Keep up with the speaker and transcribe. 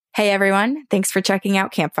Hey everyone, thanks for checking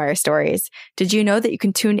out Campfire Stories. Did you know that you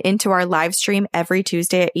can tune into our live stream every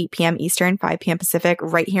Tuesday at 8 p.m. Eastern, 5 p.m. Pacific,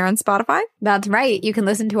 right here on Spotify? That's right. You can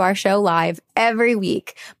listen to our show live every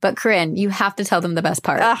week. But Corinne, you have to tell them the best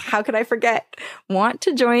part. How could I forget? Want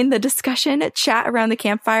to join the discussion, chat around the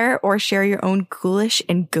campfire, or share your own ghoulish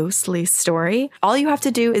and ghostly story? All you have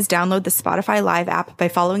to do is download the Spotify Live app by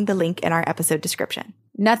following the link in our episode description.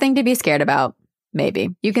 Nothing to be scared about.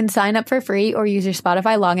 Maybe. You can sign up for free or use your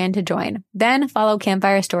Spotify login to join. Then follow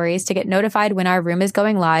Campfire Stories to get notified when our room is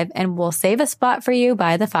going live, and we'll save a spot for you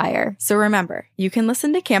by the fire. So remember, you can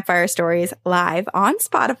listen to Campfire Stories live on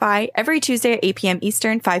Spotify every Tuesday at 8 p.m.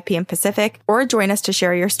 Eastern, 5 p.m. Pacific, or join us to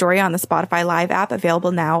share your story on the Spotify Live app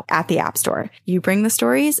available now at the App Store. You bring the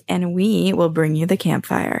stories, and we will bring you the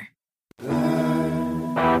campfire.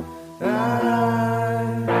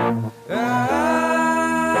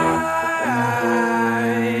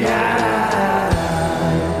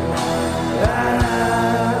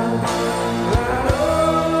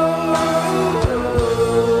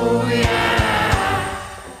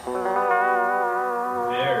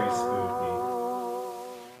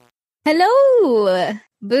 Hello,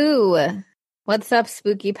 boo. What's up,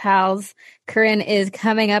 spooky pals? Corinne is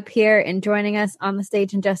coming up here and joining us on the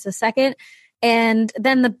stage in just a second. And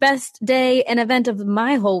then the best day and event of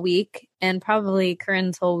my whole week, and probably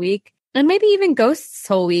Corinne's whole week, and maybe even Ghost's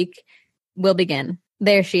whole week, will begin.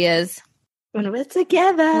 There she is. We're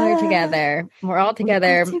together. We're together. We're all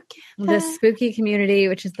together. This spooky community,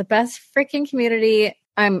 which is the best freaking community,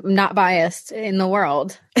 I'm not biased, in the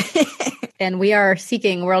world. And we are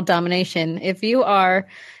seeking world domination. If you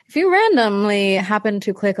randomly happen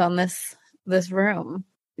to click on this room,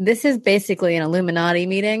 this is basically an Illuminati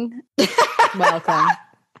meeting. Welcome.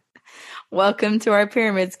 Welcome to our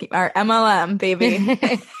pyramid scheme, our MLM, baby.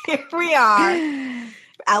 Here we are.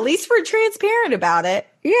 At least we're transparent about it.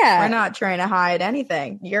 Yeah. We're not trying to hide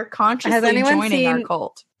anything. You're consciously joining our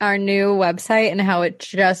cult. Our new website and how it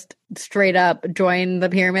just straight up joined the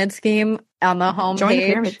pyramid scheme on the homepage. Join the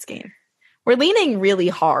pyramid scheme. We're leaning really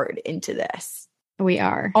hard into this. We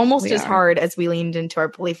are. Almost as hard as we leaned into our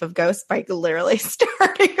belief of ghosts by literally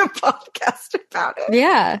starting a podcast about it.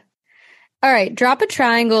 Yeah. All right. Drop a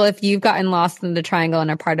triangle if you've gotten lost in the triangle and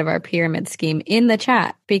are part of our pyramid scheme in the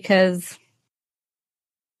chat, because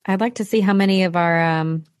I'd like to see how many of our...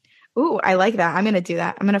 Ooh, I like that. I'm going to do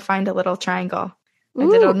that. I'm going to find a little triangle.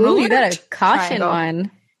 Ooh, you got a caution triangle.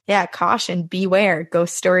 One. Yeah, caution. Beware.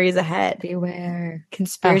 Ghost stories ahead. Beware.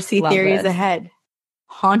 Conspiracy theories ahead.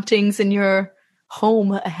 Hauntings in your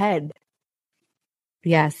home ahead.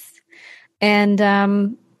 Yes. And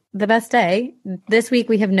the best day. This week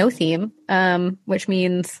we have no theme, which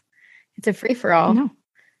means it's a free-for-all. No.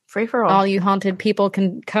 Free-for-all. All you haunted people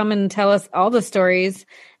can come and tell us all the stories.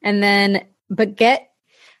 And then,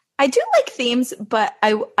 I do like themes, but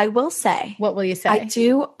I will say. What will you say? I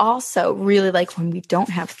do also really like when we don't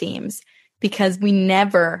have themes, because we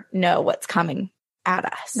never know what's coming at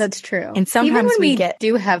us. That's true. And sometimes we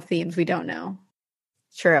do have themes we don't know.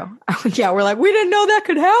 True. Yeah, we're like, we didn't know that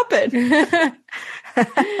could happen.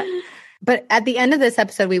 But at the end of this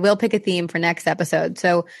episode, we will pick a theme for next episode.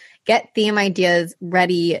 So get theme ideas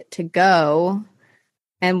ready to go,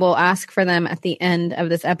 and we'll ask for them at the end of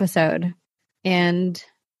this episode. And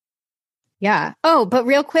yeah. Oh, but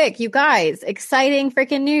real quick, you guys, exciting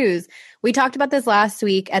freaking news. We talked about this last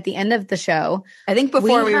week at the end of the show. I think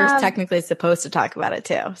before we were technically supposed to talk about it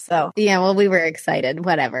too. So yeah, well, we were excited.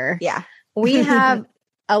 Whatever. Yeah. We have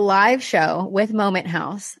a live show with Moment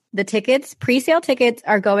House. The tickets, pre-sale tickets,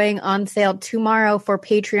 are going on sale tomorrow for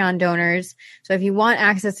Patreon donors. So if you want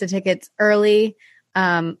access to tickets early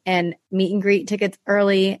and meet and greet tickets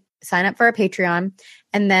early, sign up for our Patreon.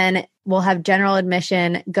 And then we'll have general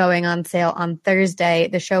admission going on sale on Thursday.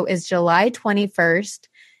 The show is July 21st.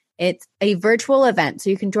 It's a virtual event, so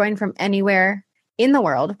you can join from anywhere in the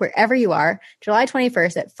world, wherever you are. July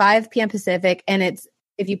 21st at 5 p.m. Pacific. And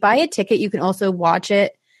if you buy a ticket, you can also watch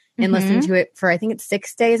it and listen to it for, I think it's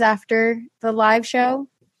 6 days after the live show.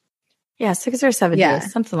 Yeah, 6 or 7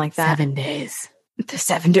 days, something like that. 7 days. The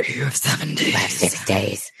 7 days. You have 7 days. You have 6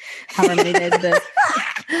 days. However many days it is.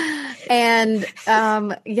 And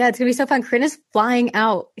yeah, it's going to be so fun. Corinne is flying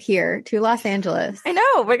out here to Los Angeles. I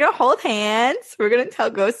know. We're going to hold hands. We're going to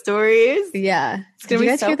tell ghost stories. Yeah. It's going to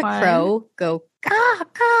be so fun. Did you guys hear the crow go, caw,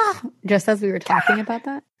 caw, just as we were talking about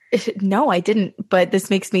that? No, I didn't. But this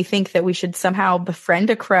makes me think that we should somehow befriend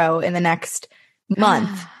a crow in the next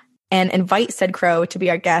month and invite said crow to be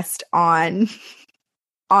our guest on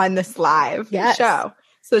this live show.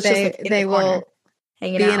 So it's just like they will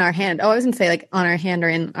hanging be out. in our hand. Oh, I was going to say like on our hand or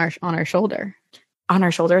on our shoulder. On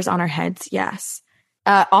our shoulders, on our heads. Yes.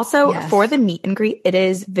 Also, Yes. for the meet and greet, it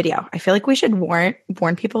is video. I feel like we should warn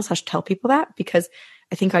people / tell people that, because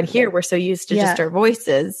I think on here we're so used to just our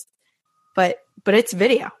voices, but it's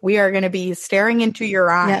video. We are going to be staring into your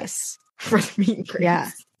eyes for the meet and greet.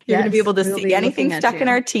 Yes. You're going to be able to see anything stuck in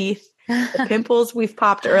our teeth, the pimples we've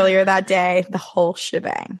popped earlier that day, the whole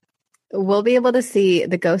shebang. We'll be able to see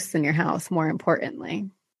the ghosts in your house, more importantly.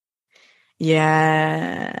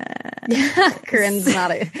 Yeah. Corinne's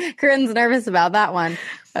nervous about that one.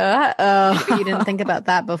 Uh-oh. You didn't think about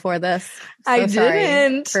that before this. I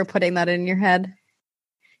didn't. For putting that in your head.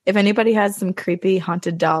 If anybody has some creepy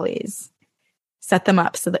haunted dollies, set them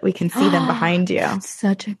up so that we can see them behind you. That's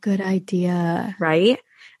such a good idea. Right?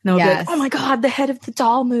 And then we'll be like, oh my God, the head of the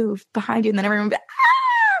doll moved behind you. And then everyone will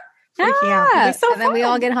be freaking out. It'll be so and then we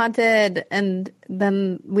all get haunted, and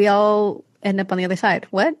then we all end up on the other side.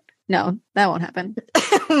 What? No, that won't happen.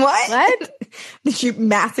 What? The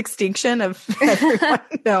mass extinction of everyone?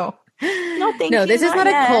 No, thank you. No, this is not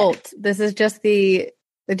a cult. This is just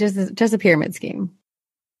just a pyramid scheme.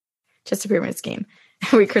 Just a pyramid scheme.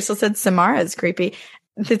 Crystal said Samara is creepy.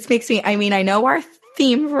 This makes me, I know our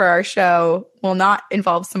theme for our show will not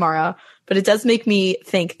involve Samara, but it does make me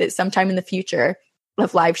think that sometime in the future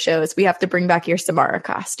of live shows, we have to bring back your Samara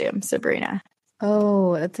costume, Sabrina.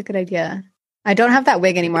 Oh, that's a good idea. I don't have that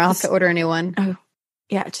wig anymore. I'll have to order a new one. Oh,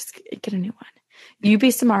 yeah, just get a new one. You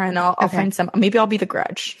be Samara, and I'll find some. Maybe I'll be the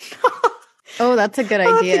Grudge. Oh, that's a good idea.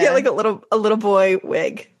 I'll have to get like a little boy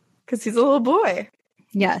wig, because he's a little boy.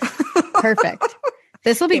 Yes, perfect.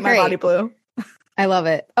 This will be Paint great. My body blue. I love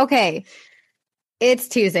it. Okay, it's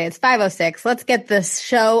Tuesday. It's 5:06. Let's get this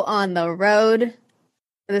show on the road.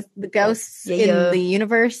 The ghosts in the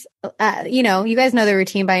universe. You guys know the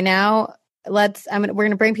routine by now. We're going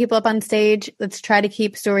to bring people up on stage. Let's try to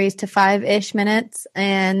keep stories to 5-ish minutes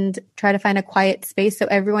and try to find a quiet space so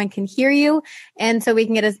everyone can hear you, and so we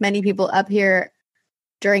can get as many people up here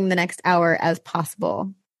during the next hour as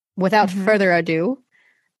possible. Without further ado,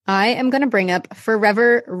 I am going to bring up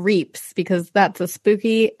Forever Reaps, because that's a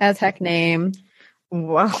spooky as heck name.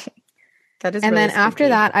 Wow. That is. And really then after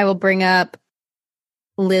that, I will bring up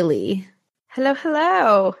Lily.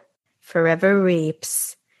 Hello. Forever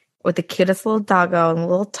Reaps. With the cutest little doggo and a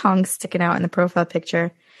little tongue sticking out in the profile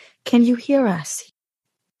picture. Can you hear us?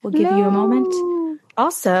 We'll give you a moment.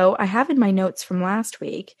 Also, I have in my notes from last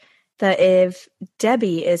week that if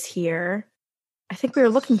Debbie is here, I think we were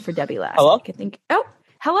looking for Debbie last week. I think. Oh,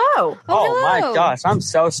 hello. Oh my gosh, I'm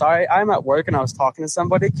so sorry. I'm at work and I was talking to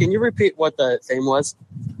somebody. Can you repeat what the theme was?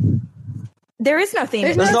 There is no theme.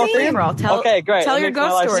 There's no theme? Okay, great. Tell your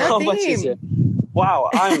ghost story. So much easier. Wow,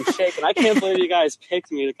 I'm shaking. I can't believe you guys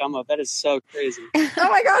picked me to come up. That is so crazy. Oh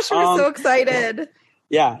my gosh, we're so excited.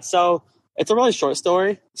 Yeah, so it's a really short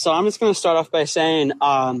story. So I'm just going to start off by saying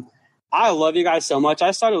I love you guys so much.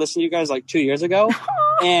 I started listening to you guys like 2 years ago.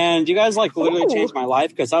 And you guys like literally changed my life,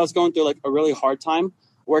 because I was going through like a really hard time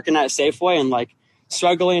working at Safeway and like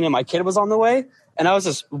struggling, and my kid was on the way. And I was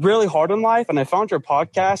just really hard in life. And I found your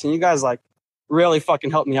podcast, and you guys like really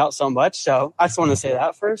fucking helped me out so much. So I just want to say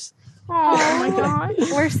that first. Oh my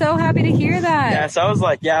gosh. We're so happy to hear that. Yeah, so I was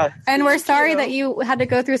like, yeah. And we're sorry that you had to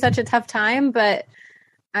go through such a tough time, but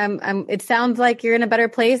it sounds like you're in a better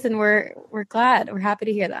place, and we're glad. We're happy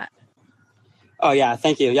to hear that. Oh yeah,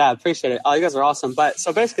 thank you. Yeah, I appreciate it. Oh, you guys are awesome. But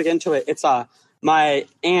so basically, get into it. It's my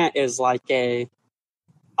aunt is like I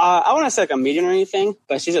want to say like a medium or anything,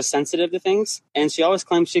 but she's just sensitive to things, and she always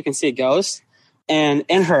claims she can see ghosts. And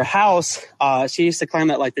in her house, she used to claim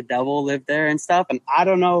that like the devil lived there and stuff. And I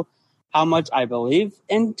don't know how much I believe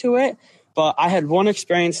into it, but I had one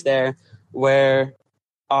experience there where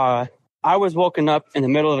I was woken up in the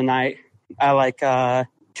middle of the night at like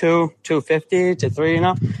 2:50 to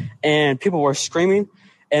 3, and people were screaming,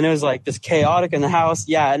 and it was like this chaotic in the house.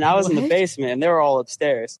 Yeah, and I was in the basement, and they were all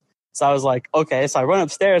upstairs. So I was like, okay. So I run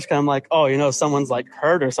upstairs because I'm like, oh, someone's like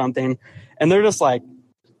hurt or something, and they're just like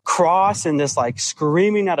cross and just like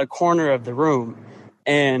screaming at a corner of the room.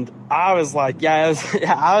 And I was like, I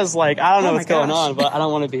was like, I don't know what's going on, but I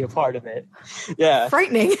don't want to be a part of it. Yeah.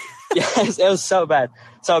 Frightening. Yes, it was so bad.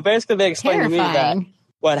 So basically they explained to me that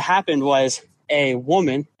what happened was a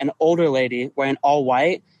woman, an older lady wearing all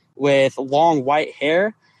white with long white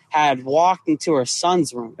hair, had walked into her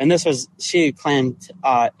son's room. And she claimed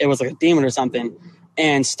it was like a demon or something,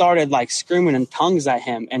 and started like screaming in tongues at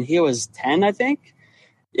him. And he was 10, I think.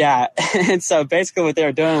 Yeah. And so basically what they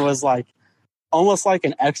were doing was like almost like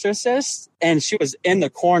an exorcist. And she was in the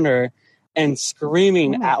corner and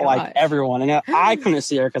screaming at like everyone. And I couldn't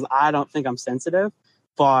see her because I don't think I'm sensitive.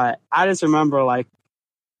 But I just remember like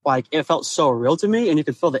like it felt so real to me, and you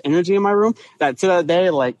could feel the energy in my room that to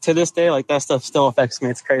this day, like that stuff still affects me.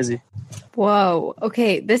 It's crazy. Whoa.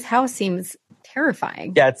 Okay. This house seems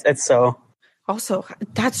terrifying. Yeah, it's so. Also,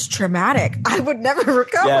 that's traumatic. I would never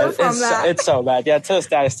recover from that. It's so bad. Yeah, to this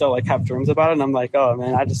day, I still like have dreams about it, and I'm like, oh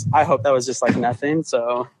man, I hope that was just like nothing.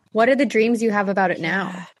 So, what are the dreams you have about it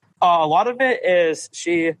now? a lot of it is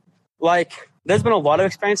there's been a lot of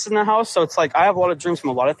experiences in the house, so it's like I have a lot of dreams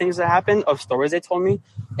from a lot of things that happened, of stories they told me,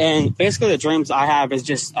 and basically the dreams I have is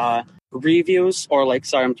just reviews or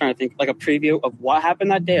I'm trying to think, like a preview of what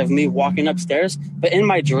happened that day of me walking upstairs. But in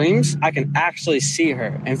my dreams, I can actually see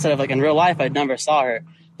her instead of like in real life, I never saw her.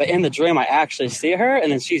 But in the dream, I actually see her,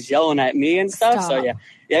 and then she's yelling at me and stuff. Stop. So yeah,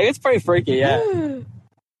 it's pretty freaky. Yeah.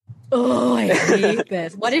 Oh, I hate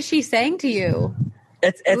this. What is she saying to you?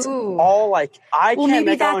 It's all like I can't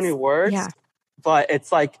make out any words. Yeah. But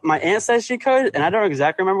it's like my aunt says she could, and I don't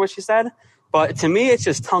exactly remember what she said. But to me, it's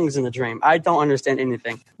just tongues in the dream. I don't understand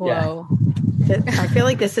anything. Whoa. Yeah. I feel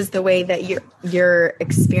like this is the way that you're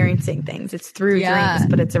experiencing things. It's through dreams,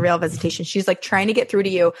 but it's a real visitation. She's like trying to get through to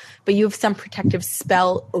you, but you have some protective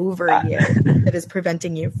spell over you that is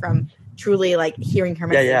preventing you from truly like hearing her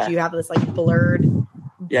message. Yeah. You have this like blurred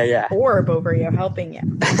orb over you helping you.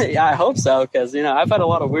 Yeah, I hope so, because I've had a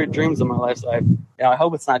lot of weird dreams in my life. So I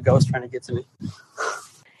hope it's not ghosts trying to get to me.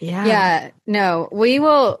 Yeah. No, we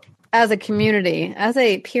will. As a community, as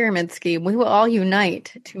a pyramid scheme, we will all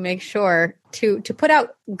unite to make sure to put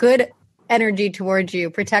out good energy towards you,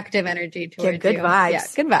 protective energy towards you. Good vibes. Yeah,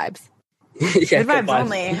 good vibes. Good vibes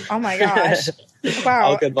only. Oh my gosh.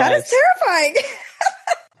 Wow. All good vibes. That is terrifying.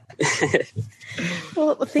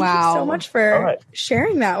 Well, thank you so much for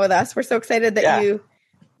sharing that with us. We're so excited that you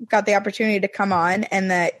got the opportunity to come on and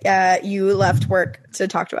that you left work to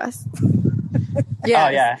talk to us. Yes.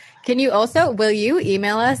 Oh, yeah. Will you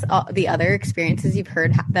email us all the other experiences you've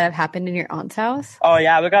heard that have happened in your aunt's house? Oh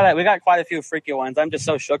yeah, we got quite a few freaky ones. I'm just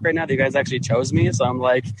so shook right now that you guys actually chose me. So I'm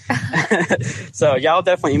like, so yeah, I'll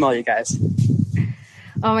definitely email you guys.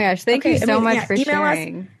 Oh my gosh. Thank you so much for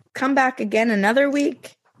sharing. Us, come back again another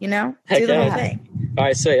week, do the whole thing. All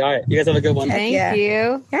right, sweet. All right. You guys have a good one. Thank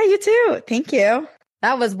you. Yeah, you too. Thank you.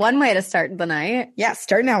 That was one way to start the night. Yeah,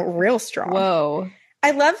 starting out real strong. Whoa. I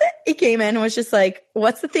love that it came in and was just like,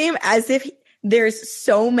 what's the theme? As if there's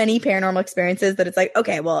so many paranormal experiences that it's like,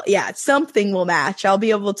 okay, well, yeah, something will match. I'll be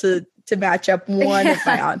able to match up one of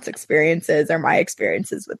my aunt's experiences or my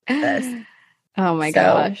experiences with this. Oh my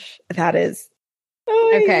gosh. That is.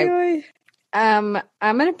 Okay. I'm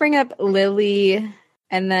going to bring up Lily,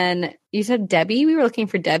 and then you said Debbie. We were looking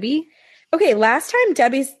for Debbie. Okay, last time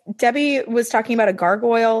Debbie was talking about a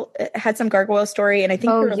gargoyle, had some gargoyle story, and I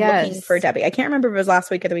think we were looking for Debbie. I can't remember if it was last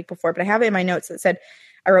week or the week before, but I have it in my notes that said,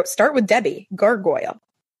 I wrote, start with Debbie, gargoyle.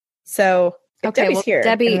 So if Debbie's here.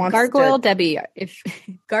 Debbie, Gargoyle Debbie. If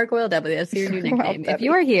Gargoyle Debbie, that's your new nickname. If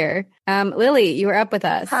you are here, Lily, you are up with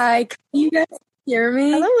us. Hi, can you guys hear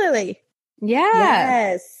me? Hello, Lily. Yeah.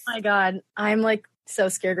 Yes. Oh my God, I'm like so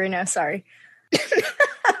scared right now. Sorry.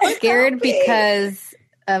 Scared because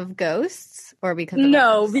of ghosts or because of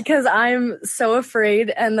us? Because I'm so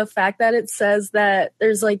afraid, and the fact that it says that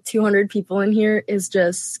there's like 200 people in here is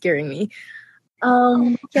just scaring me.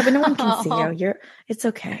 Yeah, but no one can see you. It's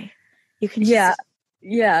okay. You can just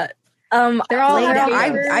yeah. They're all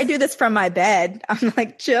I do this from my bed. I'm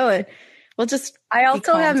like chilling. I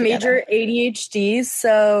also have major ADHD,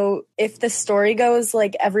 so if the story goes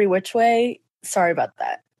like every which way, sorry about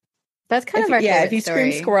that. That's kind of our favorite if you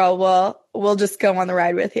story. scream squirrel, we'll just go on the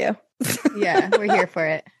ride with you. Yeah, we're here for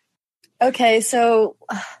it. Okay, so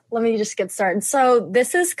let me just get started. So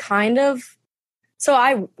this is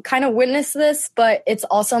I kind of witnessed this, but it's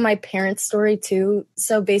also my parents' story too.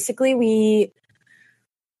 So basically we,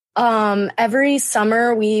 every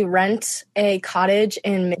summer we rent a cottage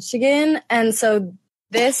in Michigan. And so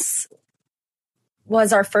this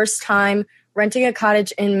was our first time renting a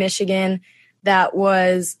cottage in Michigan. That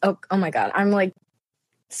was, oh my God, I'm like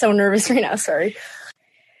so nervous right now. Sorry.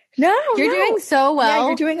 No, you're doing so well. Yeah,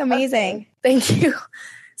 you're doing amazing. Thank you.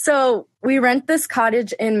 So we rent this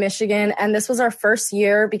cottage in Michigan, and this was our first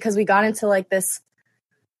year because we got into like this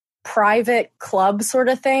private club sort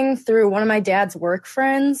of thing through one of my dad's work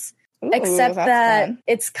friends. Ooh, except that fun.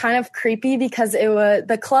 It's kind of creepy because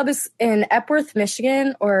the club is in Epworth,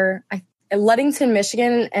 Michigan, or Ludington,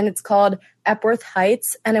 Michigan, and it's called Epworth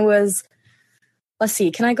Heights. And it was, let's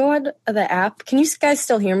see, can I go on the app? Can you guys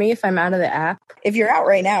still hear me if I'm out of the app? If you're out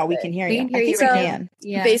right now, we can hear you. I think we can.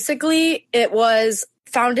 Yeah. Basically, it was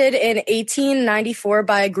founded in 1894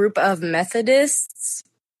 by a group of Methodists,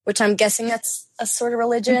 which I'm guessing that's a sort of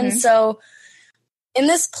religion. Mm-hmm. So in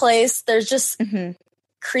this place, there's just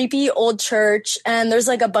creepy old church, and there's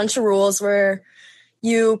like a bunch of rules where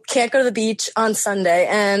you can't go to the beach on Sunday.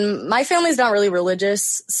 And my family's not really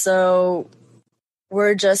religious, so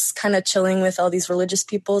we're just kind of chilling with all these religious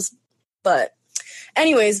peoples. But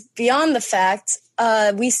anyways, beyond the fact,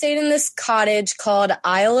 we stayed in this cottage called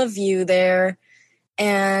Isle of View there.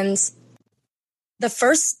 And the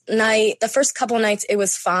first couple nights, it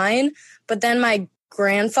was fine. But then my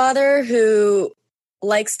grandfather, who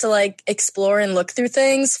likes to like explore and look through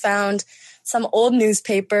things, found some old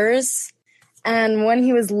newspapers. And when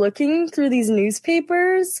he was looking through these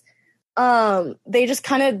newspapers, they just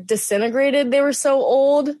kind of disintegrated. They were so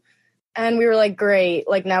old. And we were like, great,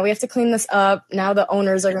 like now we have to clean this up. Now the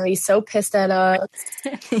owners are going to be so pissed at us.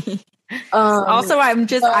 Also,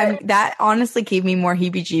 that honestly gave me more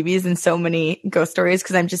heebie-jeebies than so many ghost stories,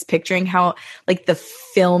 because I'm just picturing how like the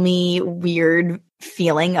filmy, weird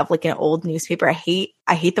feeling of like an old newspaper. I hate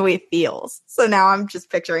the way it feels. So now I'm just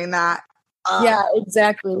picturing that. Yeah,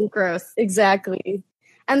 exactly. Gross. Exactly.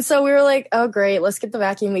 And so we were like, oh, great, let's get the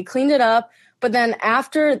vacuum. We cleaned it up. But then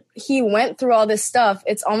after he went through all this stuff,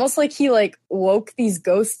 it's almost like he like woke these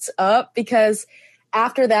ghosts up, because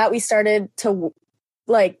after that we started to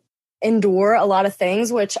like endure a lot of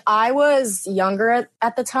things, which I was younger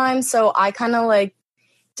at the time. So I kind of like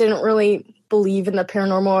didn't really believe in the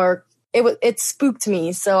paranormal, or it spooked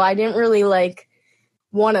me. So I didn't really like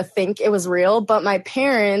want to think it was real. But my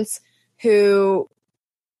parents, who,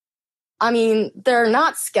 I mean, they're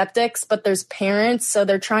not skeptics, but there's parents. So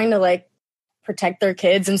they're trying to like protect their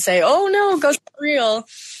kids and say, oh no, ghosts are real.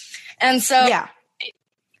 And so yeah,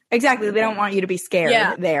 exactly. They don't want you to be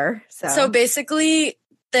scared there. So basically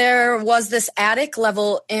there was this attic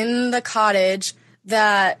level in the cottage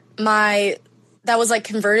that was like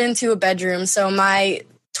converted into a bedroom. So my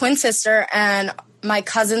twin sister and my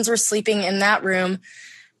cousins were sleeping in that room,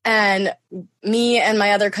 and me and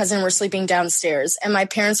my other cousin were sleeping downstairs, and my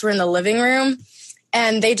parents were in the living room,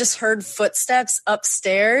 and they just heard footsteps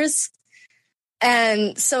upstairs.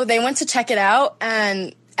 And so they went to check it out,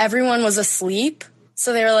 and everyone was asleep.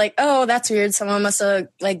 So they were like, oh, that's weird. Someone must have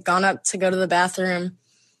like gone up to go to the bathroom.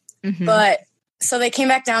 Mm-hmm. But so they came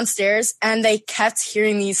back downstairs, and they kept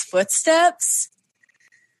hearing these footsteps.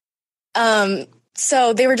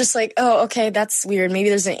 So they were just like, oh, okay, that's weird. Maybe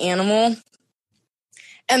there's an animal.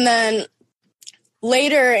 And then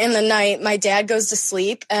later in the night, my dad goes to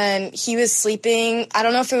sleep, and he was sleeping. I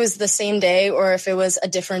don't know if it was the same day or if it was a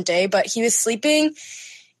different day, but he was sleeping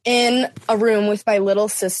in a room with my little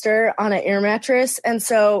sister on an air mattress. And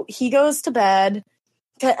so he goes to bed,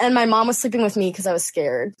 and my mom was sleeping with me because I was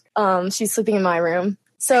scared. She's sleeping in my room.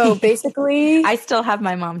 So basically, I still have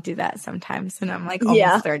my mom do that sometimes, and I'm like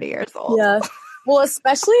almost 30 years old. Yeah. Well,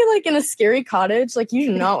 especially like in a scary cottage, like you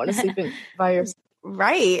do not want to sleep by yourself.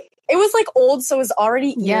 Right. It was like old, so it was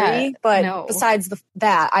already eerie. But besides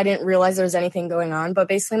that, I didn't realize there was anything going on. But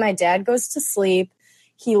basically, my dad goes to sleep.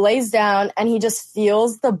 He lays down, and he just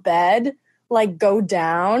feels the bed like go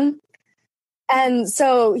down. And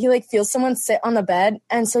so he like feels someone sit on the bed.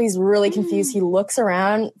 And so he's really confused. He looks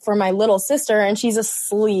around for my little sister, and she's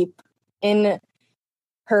asleep in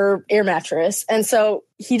her air mattress. And so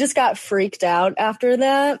he just got freaked out after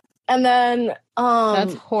that. And then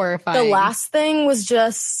that's horrifying. The last thing was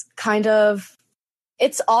just kind of,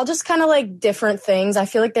 it's all just kind of like different things. I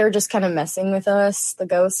feel like they were just kind of messing with us, the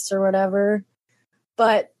ghosts or whatever.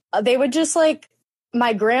 But they would just like,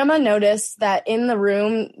 my grandma noticed that in the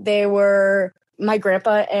room my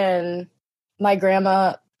grandpa and my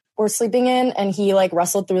grandma were sleeping in, and he like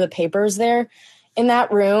rustled through the papers there. In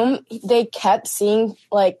that room, they kept seeing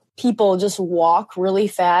like people just walk really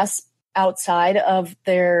fast outside of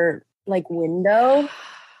their like window.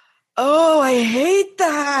 Oh, I hate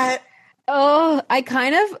that. Oh, I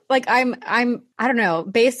kind of like I don't know,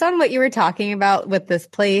 based on what you were talking about with this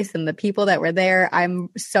place and the people that were there, I'm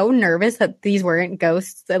so nervous that these weren't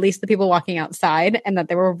ghosts, at least the people walking outside, and that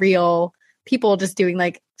they were real people just doing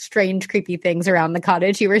like strange, creepy things around the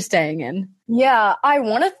cottage you were staying in. Yeah, I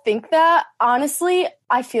want to think that. Honestly,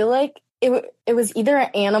 I feel like it was either an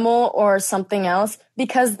animal or something else,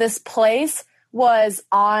 because this place was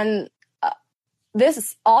on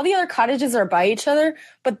all the other cottages are by each other,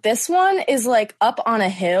 but this one is like up on a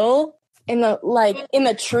hill in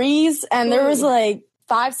the trees, and there was like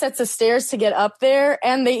 5 sets of stairs to get up there.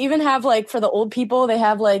 And they even have like, for the old people, they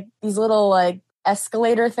have like these little like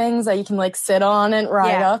escalator things that you can like sit on and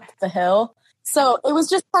ride up the hill. So it was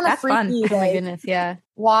just kind of freaky. Fun. Like, oh my goodness, yeah.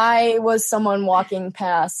 Why was someone walking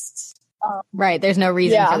past? Right, there's no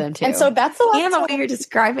reason for them to. And so that's the the way you're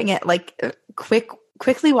describing it, like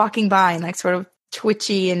quickly walking by and like sort of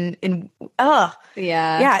twitchy and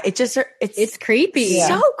Yeah. it's creepy.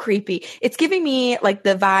 So creepy. It's giving me like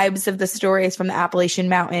the vibes of the stories from the Appalachian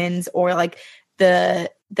Mountains, or like the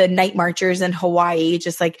night marchers in Hawaii,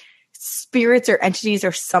 just like spirits or entities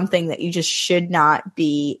or something that you just should not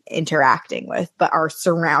be interacting with, but are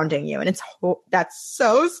surrounding you. And that's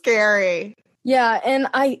so scary. Yeah. And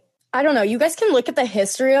I don't know, you guys can look at the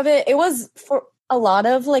history of it. It was for a lot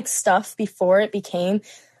of like stuff before it became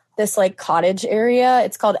this like cottage area.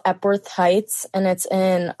 It's called Epworth Heights, and it's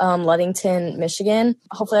in Ludington, Michigan.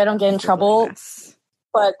 Hopefully I don't get in trouble,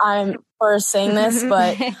 but I'm for saying this,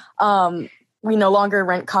 but we no longer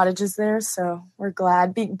rent cottages there, so we're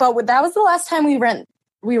glad. But that was the last time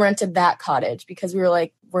we rented that cottage, because we were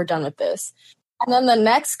like, we're done with this. And then the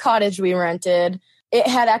next cottage we rented, it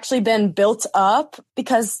had actually been built up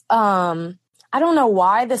because I don't know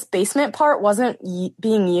why this basement part wasn't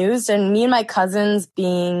being used. And me and my cousins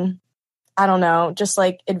being, I don't know, just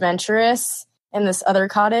like adventurous in this other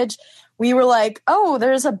cottage, we were like, oh,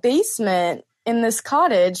 there's a basement in this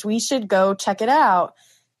cottage. We should go check it out.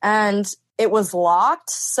 And it was locked.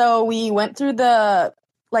 So we went through the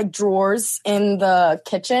like drawers in the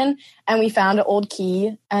kitchen and we found an old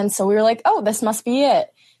key. And so we were like, oh, this must be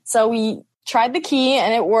it. So we tried the key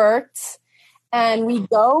and it worked. And we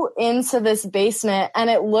go into this basement and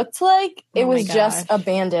it looked like it was just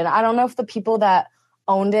abandoned. I don't know if the people that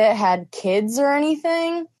owned it had kids or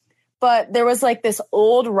anything, but there was like this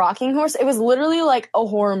old rocking horse. It was literally like a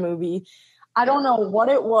horror movie. I don't know what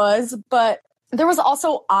it was, but there was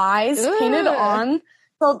also eyes painted on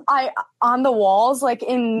the walls, like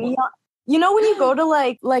in neon. You know when you go to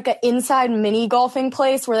like an inside mini golfing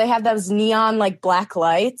place where they have those neon like black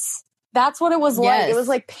lights? That's what it was like. It was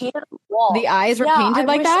like painted on the wall. The eyes were painted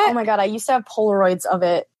like that? Oh my God, I used to have Polaroids of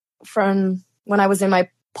it from when I was in my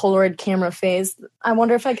Polaroid camera phase. I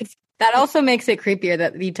wonder if I could. That also makes it creepier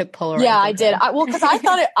that you took Polaroids. Yeah, I did. Because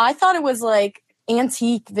I thought it was like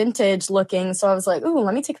antique vintage looking. So I was like, ooh,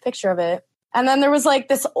 let me take a picture of it. And then there was like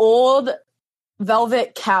this old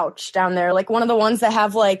velvet couch down there, like one of the ones that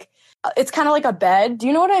have like, it's kind of like a bed. Do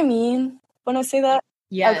you know what I mean when I say that?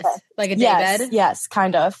 Yes. Okay. Like a day bed? Yes,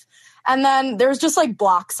 kind of. And then there's just like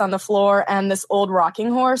blocks on the floor and this old rocking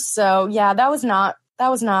horse. So yeah, that was not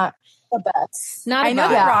the best. I know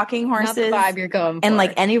that rocking horses, not the vibe you're going for. And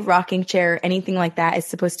like any rocking chair, anything like that is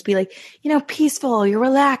supposed to be like, peaceful, you're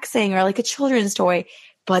relaxing, or like a children's toy.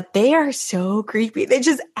 But they are so creepy. They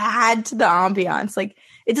just add to the ambiance. Like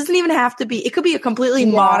it doesn't even have to be. It could be a completely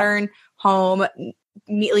modern home,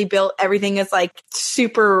 neatly built. Everything is like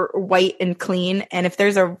super white and clean. And if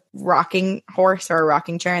there's a rocking horse or a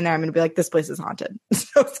rocking chair in there, I'm going to be like, this place is haunted.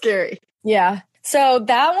 So scary. Yeah. So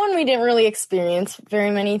that one, we didn't really experience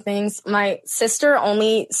very many things. My sister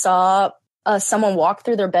only saw someone walk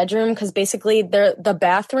through their bedroom because basically the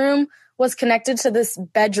bathroom was connected to this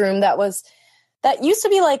bedroom that used to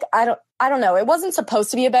be like, I don't know. It wasn't supposed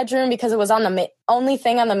to be a bedroom because it was on the only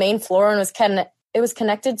thing on the main floor, and it was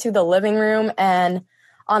connected to the living room and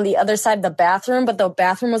on the other side of the bathroom, but the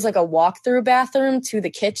bathroom was like a walk-through bathroom to the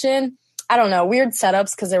kitchen. I don't know, weird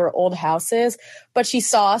setups because they were old houses, but she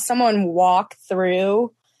saw someone walk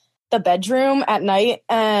through the bedroom at night,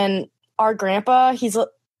 and our grandpa, he was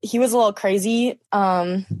a little crazy.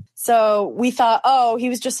 So we thought, oh, he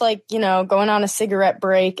was just like, going on a cigarette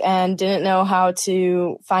break and didn't know how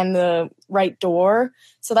to find the right door.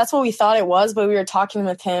 So that's what we thought it was. But we were talking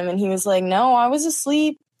with him and he was like, no, I was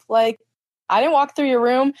asleep. Like, I didn't walk through your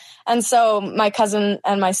room. And so my cousin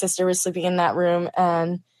and my sister were sleeping in that room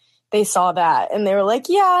and they saw that and they were like,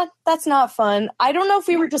 yeah, that's not fun. I don't know if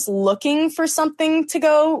we were just looking for something to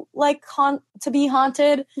go like to be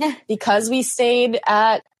haunted because we stayed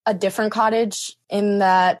at a different cottage in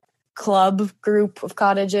that club group of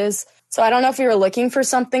cottages. So I don't know if we were looking for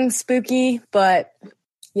something spooky, but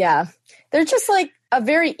yeah, they're just like a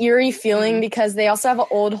very eerie feeling because they also have an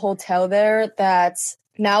old hotel there that's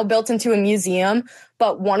now built into a museum.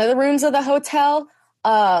 But one of the rooms of the hotel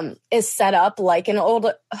is set up like an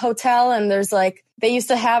old hotel. And there's like, they used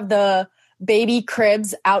to have the baby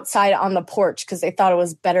cribs outside on the porch because they thought it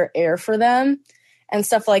was better air for them and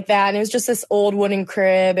stuff like that. And it was just this old wooden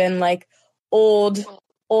crib and like old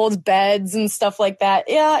beds and stuff like that.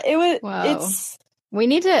 Yeah, it was. Wow.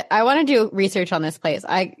 I want to do research on this place.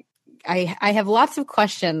 I have lots of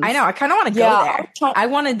questions. I know. I kind of want to go there. I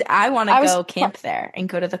want to go camp there and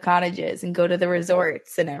go to the cottages and go to the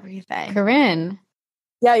resorts and everything. Corinne.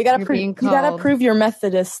 Yeah, you gotta prove you're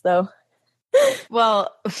Methodist though.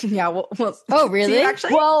 Well, yeah. Well, oh, really?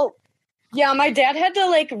 Actually? Well, yeah, my dad had to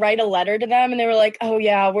like write a letter to them and they were like, oh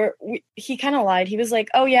yeah, he kind of lied. He was like,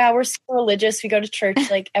 oh yeah, we're super religious. We go to church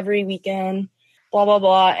like every weekend. blah, blah,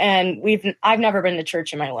 blah. And I've never been to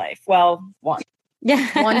church in my life. Well, once.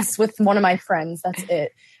 Yeah. Once with one of my friends. That's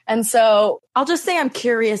it. And so I'll just say I'm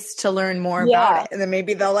curious to learn more about it, and then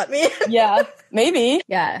maybe they'll let me. Yeah, maybe.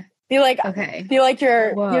 Yeah. Be like, Okay. Feel like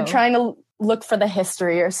you're Whoa. trying to look for the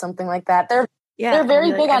history or something like that. They're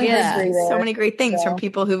very big on history there. So many great things from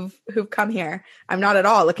people who've come here. I'm not at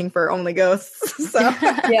all looking for only ghosts. So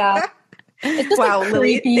Yeah. Wow,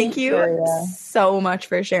 Lily, thank you so much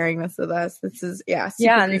for sharing this with us. This is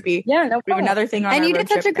super creepy. Yeah, no problem. We have another thing on And our you road did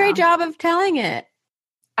such trip a great now. job of telling it.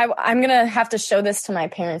 I'm going to have to show this to my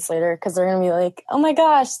parents later because they're going to be like, oh my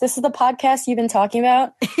gosh, this is the podcast you've been talking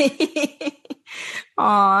about.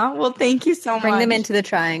 Aw, well, thank you so much. Bring them into the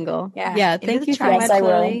triangle. Yeah. Thank you so triangle. much, Yes, I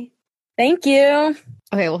will. Lily. Thank you.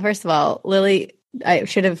 Okay, well, first of all, Lily, I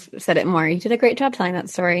should have said it more. You did a great job telling that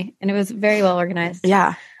story, and it was very well organized.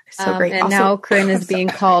 Yeah, so great. And Also, now Corinne is being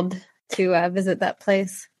called to visit that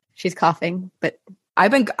place. She's coughing, but I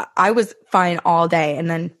was fine all day, and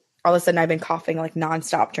then all of a sudden I've been coughing like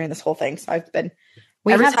nonstop during this whole thing. So I've been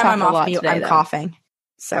every time I'm off mute, I'm coughing.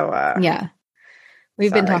 So yeah,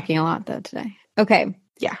 we've been talking a lot though today. Okay,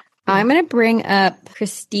 yeah, I'm gonna bring up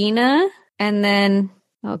Christina, and then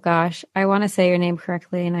oh gosh, I want to say your name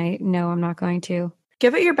correctly, and I know I'm not going to.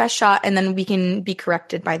 Give it your best shot, and then we can be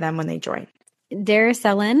corrected by them when they join.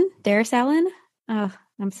 Darisalin? Oh,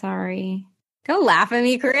 I'm sorry. Don't laugh at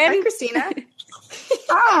me, Corinne. Hi, Christina.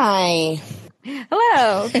 Hi.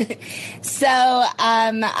 Hello. So,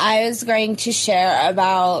 I was going to share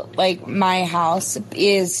about like my house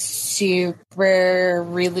is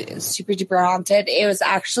really super duper haunted. It was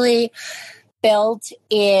actually built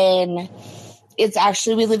in. We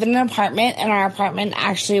live in an apartment, and our apartment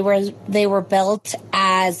actually they were built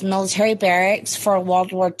as military barracks for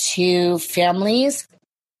World War II families.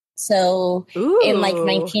 So in like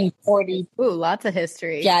 1940, lots of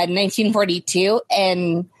history. Yeah, in 1942,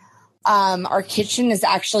 and our kitchen is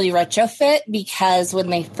actually retrofit because when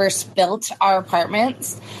they first built our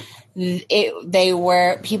apartments,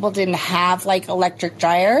 people didn't have like electric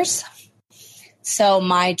dryers. So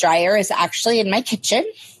my dryer is actually in my kitchen,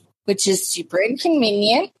 which is super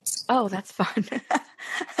inconvenient. Oh, that's fun.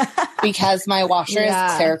 Because my washer is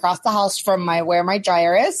clear across the house from where my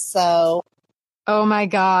dryer is. So, oh my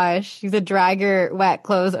gosh, you could drag your wet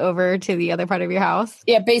clothes over to the other part of your house.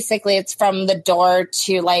 Yeah, basically it's from the door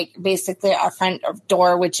to like basically our front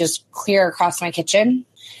door, which is clear across my kitchen.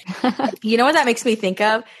 You know what that makes me think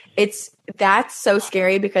of? That's so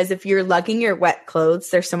scary because if you're lugging your wet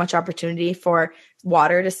clothes, there's so much opportunity for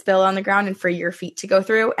water to spill on the ground and for your feet to go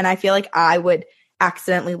through. And I feel like I would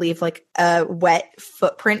accidentally leave like a wet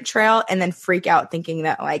footprint trail and then freak out thinking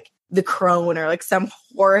that like the crone or like some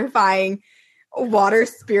horrifying water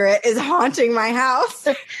spirit is haunting my house.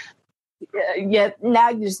 Yeah, now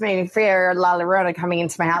you just made me fear La Llorona coming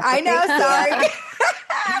into my house. I know, sorry.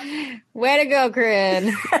 Way to go,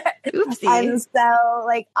 Corinne. Oopsie. And so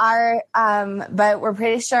like but we're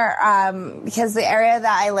pretty sure because the area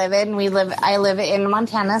that I live in, I live in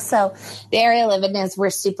Montana, so the area I live in it's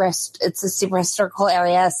a super historical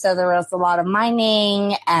area, so there was a lot of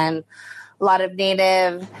mining and a lot of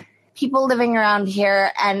native people living around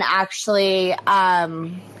here. And actually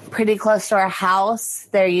pretty close to our house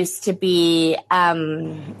there used to be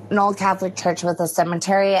an old Catholic church with a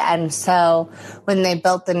cemetery, and so when they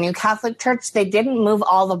built the new Catholic church they didn't move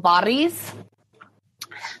all the bodies.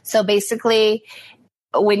 So basically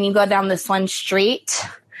when you go down this one street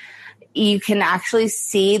you can actually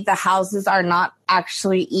see the houses are not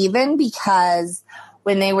actually even, because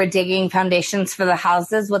when they were digging foundations for the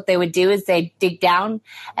houses, what they would do is they'd dig down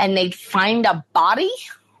and they'd find a body,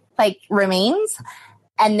 like remains,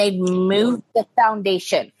 and they'd move the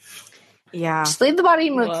foundation. Yeah. Just leave the body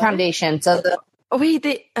and move the foundation. So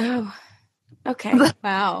okay.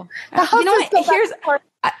 Wow. You know what?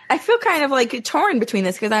 I feel kind of like torn between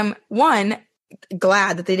this because I'm one,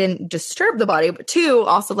 glad that they didn't disturb the body, but two,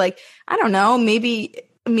 also like, I don't know, maybe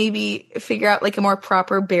figure out like a more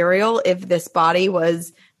proper burial if this body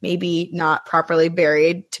was maybe not properly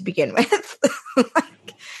buried to begin with.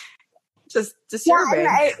 Like, just disturbing.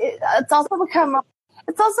 Yeah, it's also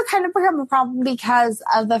kind of become a problem because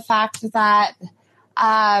of the fact that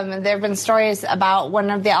there have been stories about one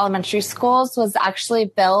of the elementary schools was actually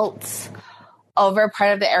built over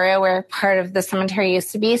part of the area where part of the cemetery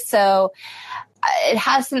used to be. So it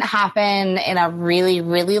hasn't happened in a really,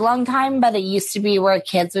 really long time, but it used to be where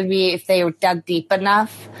kids would be, if they were dug deep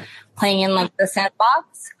enough, playing in like the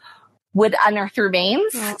sandbox, would unearth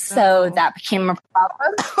remains. Oh, no. So that became a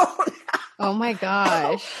problem. Oh my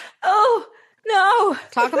gosh. Oh no.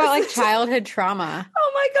 Talk about like childhood trauma.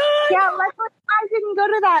 Oh my God. Yeah, like I didn't go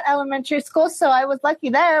to that elementary school, so I was lucky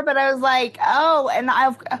there. But I was like, oh, and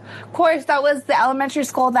of course, that was the elementary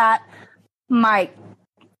school that my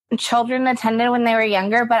children attended when they were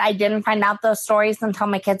younger, but I didn't find out those stories until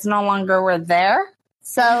my kids no longer were there.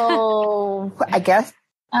 So I guess.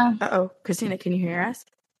 Uh-oh. Christina, can you hear us?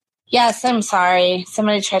 Yes, I'm sorry.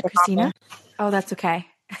 Somebody tried to call Christina? me. Oh, that's okay.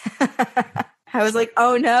 I was like,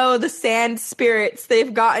 oh no, the sand spirits,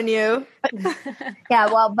 they've gotten you. Yeah,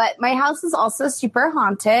 well, but my house is also super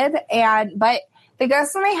haunted, but the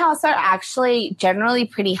ghosts in my house are actually generally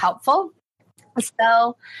pretty helpful.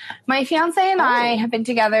 So my fiance and I have been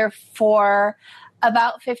together for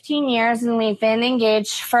about 15 years, and we've been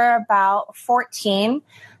engaged for about 14.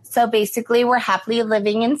 So basically, we're happily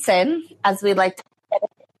living in sin, as we like to.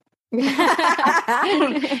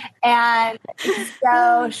 And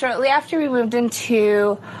so shortly after we moved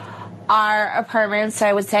into our apartment, so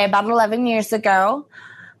I would say about 11 years ago,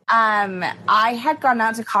 I had gone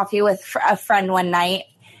out to coffee with a friend one night,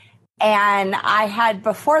 and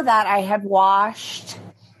before that I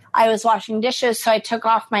was washing dishes, so I took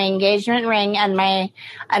off my engagement ring and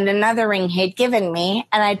another ring he'd given me,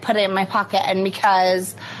 and I'd put it in my pocket. And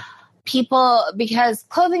because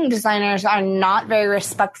clothing designers are not very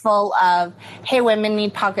respectful of, hey, women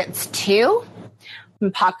need pockets too. My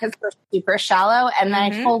pockets were super shallow, and then I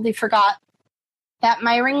totally forgot that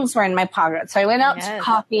my rings were in my pocket. So I went out to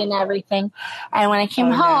coffee and everything. And when I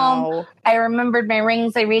came home, I remembered my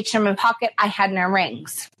rings. I reached in my pocket. I had no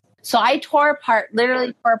rings. So I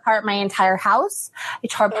literally tore apart my entire house. I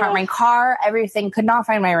tore apart my car, everything, could not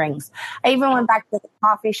find my rings. I even went back to the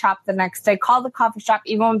coffee shop the next day, called the coffee shop,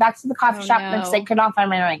 even went back to the coffee shop the next day, could not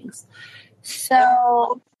find my rings.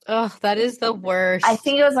 So... Oh, that is the worst. I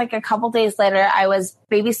think it was like a couple days later, I was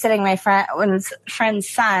babysitting my friend's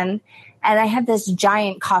son, and I had this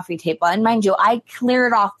giant coffee table. And mind you, I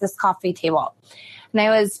cleared off this coffee table. And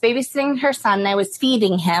I was babysitting her son, and I was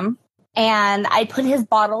feeding him. And I put his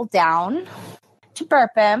bottle down to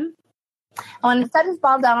burp him. And when I set his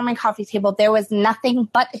bottle down on my coffee table, there was nothing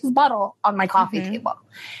but his bottle on my coffee table.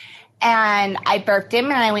 And I burped him,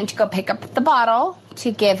 and I went to go pick up the bottle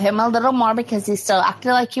to give him a little more because he still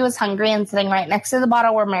acted like he was hungry, and sitting right next to the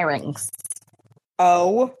bottle were my rings.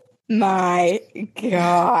 Oh my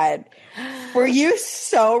God. Were you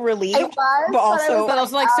so relieved? I was, but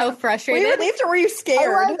also like so frustrated. Were you relieved or were you scared?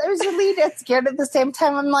 I was relieved and scared at the same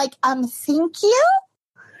time. I'm like, thank you.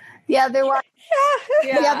 The other one,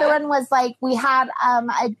 the other one was like, we had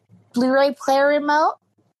a Blu-ray player remote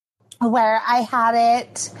where I had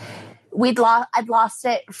it. I'd lost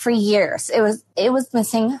it for years. It was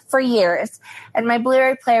missing for years, and my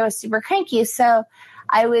Blu-ray player was super cranky. So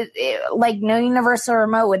no universal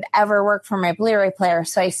remote would ever work for my Blu-ray player.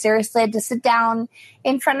 So I seriously had to sit down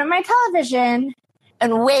in front of my television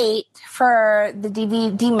and wait for the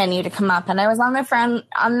DVD menu to come up. And I was on the phone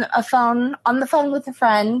with a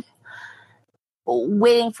friend,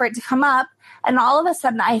 waiting for it to come up. And all of a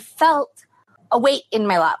sudden, I felt a weight in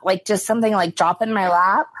my lap, like just something like drop in my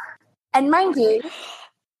lap. And mind you,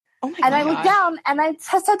 I looked down and I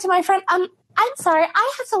said to my friend, I'm sorry,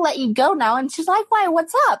 I have to let you go now. And she's like, why?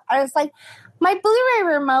 What's up? I was like, my Blu-ray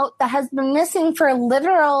remote that has been missing for a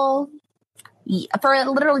literal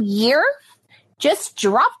year just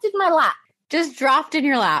dropped in my lap. Just dropped in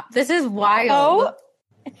your lap. This is wild. Oh,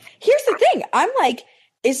 here's the thing. I'm like,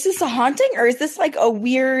 is this a haunting or is this like a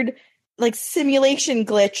weird like simulation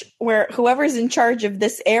glitch where whoever's in charge of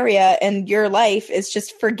this area and your life is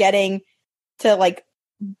just forgetting to like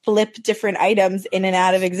blip different items in and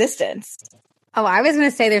out of existence? Oh, I was going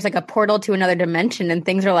to say there's like a portal to another dimension and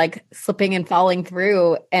things are like slipping and falling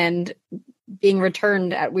through and being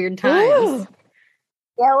returned at weird times. Ooh.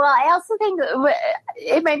 Yeah, well, I also think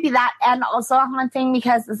it might be that, and also a haunting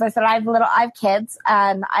because, as I said, I have kids,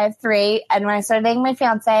 and I have 3. And when I started dating my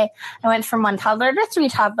fiance, I went from 1 toddler to 3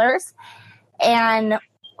 toddlers. And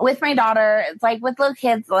with my daughter, it's like with little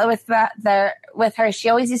kids, with her, she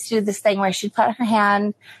always used to do this thing where she'd put her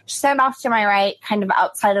hand, she'd stand off to my right, kind of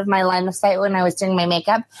outside of my line of sight when I was doing my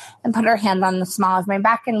makeup, and put her hand on the small of my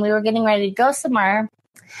back, and we were getting ready to go somewhere.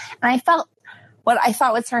 And I felt what I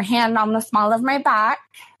thought was her hand on the small of my back,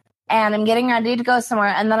 and I'm getting ready to go somewhere,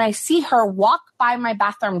 and then I see her walk by my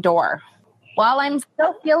bathroom door while I'm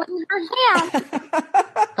still feeling her hand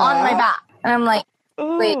on my back. And I'm like,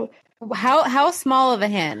 wait. How small of a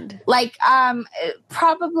hand? Like,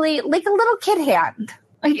 probably like a little kid hand.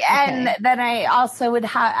 Like, okay. And then I also would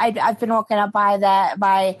have, I've been woken up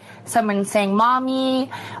by someone saying mommy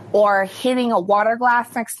or hitting a water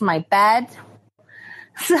glass next to my bed.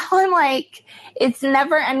 So I'm like, it's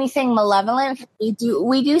never anything malevolent. We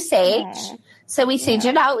do sage. So we sage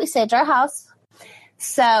it out. We sage our house.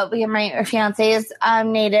 So because my fiance is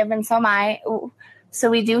Native and so am I. So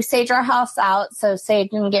we do sage our house out. So sage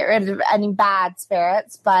and get rid of any bad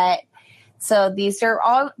spirits. But so these are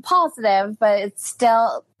all positive, but it's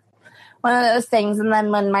still one of those things. And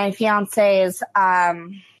then when my fiance's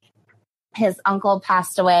his uncle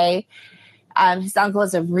passed away, his uncle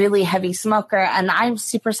is a really heavy smoker, and I'm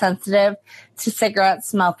super sensitive to cigarette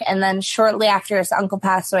smoke. And then shortly after his uncle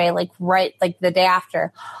passed away, like the day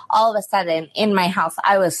after, all of a sudden in my house,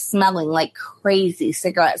 I was smelling like crazy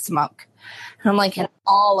cigarette smoke. And I'm like, and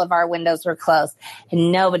all of our windows were closed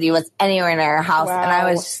and nobody was anywhere near our house. Wow. And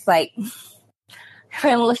I was just like,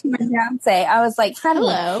 I looked at my fiance. I was like, honey,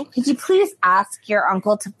 hello, could you please ask your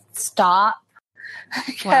uncle to stop?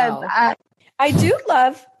 Wow.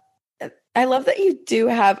 I love that you do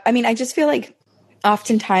have, I mean, I just feel like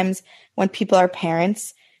oftentimes when people are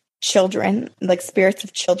parents, children, like spirits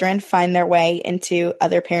of children find their way into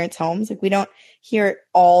other parents' homes. Like we don't hear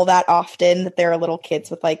all that often that there are little kids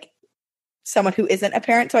with like someone who isn't a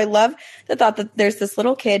parent. So I love the thought that there's this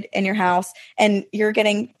little kid in your house and you're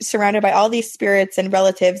getting surrounded by all these spirits and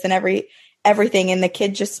relatives and everything. And the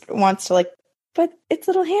kid just wants to like put its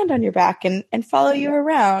little hand on your back and follow you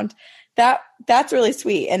around. That's really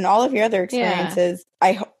sweet. And all of your other experiences,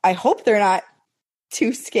 yeah. I hope they're not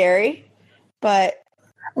too scary, but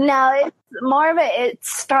no, it's more of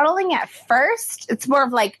it's startling at first. It's more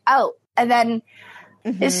of like, oh, and then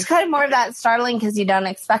it's kind of more of that startling because you don't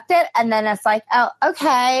expect it. And then it's like, oh,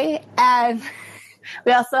 okay. And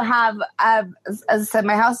we also have, as I said,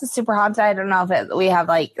 my house is super haunted. I don't know if we have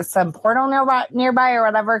like some portal nearby or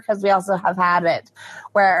whatever, because we also have had it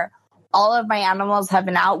where all of my animals have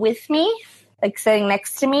been out with me, like sitting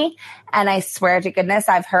next to me. And I swear to goodness,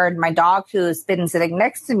 I've heard my dog who's been sitting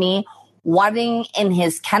next to me wanting in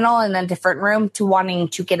his kennel in a different room to wanting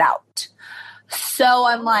to get out. So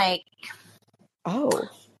I'm like, oh,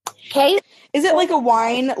 okay. Is it like a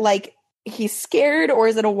whine, like he's scared, or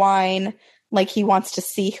is it a whine like he wants to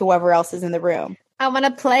see whoever else is in the room? I want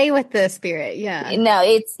to play with the spirit. Yeah. No,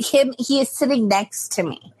 it's him. He is sitting next to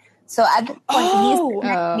me. So at the point, he's sitting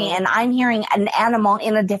next to me, and I'm hearing an animal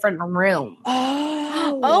in a different room.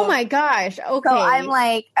 Oh my gosh. Okay. So I'm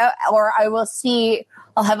like, or I will see,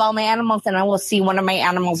 I'll have all my animals, and I will see one of my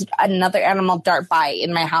animals, another animal dart by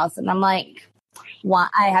in my house. And I'm like, well,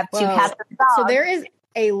 I have two cats and a dog. So there is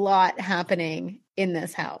a lot happening in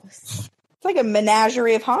this house. It's like a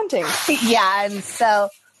menagerie of hauntings. Yeah. And so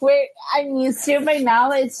I'm used to it by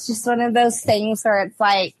now. It's just one of those things where it's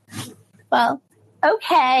like, well,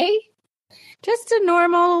 okay. Just a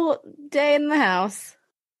normal day in the house.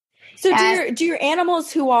 So do your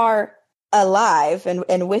animals who are alive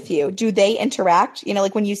and with you, do they interact? You know,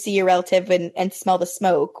 like when you see your relative and smell the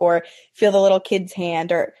smoke or feel the little kid's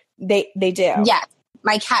hand, or they do? Yeah,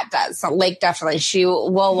 my cat does. So, like, definitely. She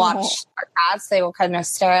will watch our cats. They will kind of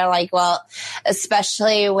stare like, well,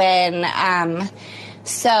 especially when,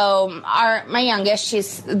 so my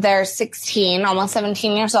youngest, they're 16, almost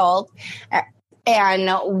 17 years old. And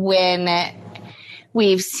when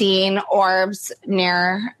we've seen orbs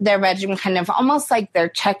near their bedroom, kind of almost like they're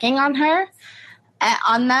checking on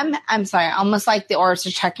them. I'm sorry, almost like the orbs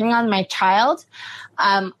are checking on my child.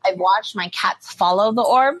 I've watched my cats follow the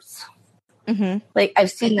orbs. Like I've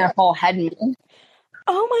seen their whole head move.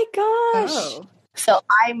 Oh my gosh. Oh. So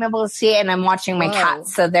I'm able to see it, and I'm watching my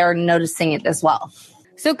cats, so they're noticing it as well.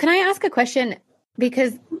 So can I ask a question?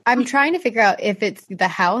 Because I'm trying to figure out if it's the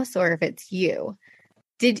house or if it's you.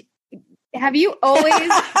 Have you always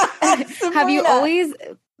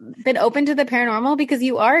been open to the paranormal? Because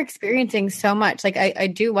you are experiencing so much. Like I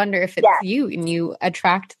do wonder if it's you and you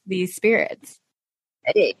attract these spirits.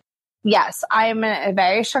 Yes, I'm a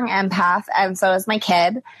very strong empath, and so is my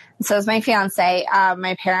kid, and so is my fiance.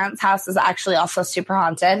 My parents' house is actually also super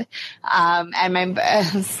haunted, and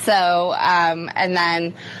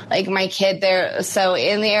then like my kid there. So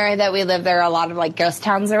in the area that we live, there are a lot of like ghost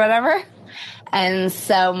towns or whatever. And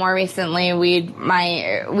so more recently, we'd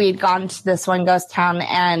gone to this one ghost town,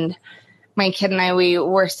 and my kid and we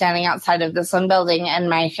were standing outside of this one building, and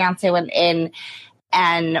my fiance went in.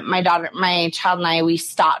 And my child and I, we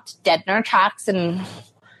stopped dead in our tracks. And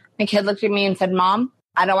my kid looked at me and said, "Mom,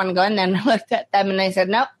 I don't want to go in." And I looked at them and I said,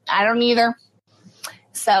 "Nope, I don't either."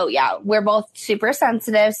 So yeah, we're both super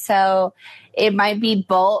sensitive. So it might be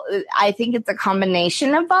both. I think it's a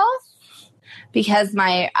combination of both, because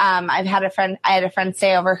I had a friend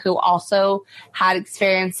stay over who also had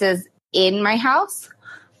experiences in my house.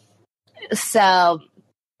 So,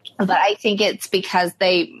 but I think it's because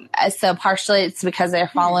partially it's because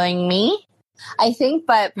they're following me, I think,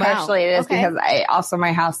 but partially it is because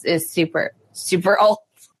my house is super, super old.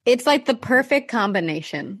 It's like the perfect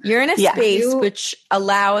combination. You're in a space which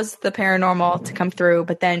allows the paranormal to come through,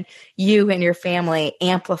 but then you and your family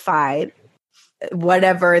amplify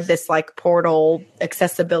whatever this like portal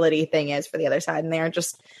accessibility thing is for the other side. And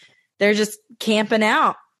they're just camping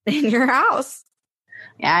out in your house.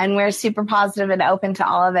 Yeah, and we're super positive and open to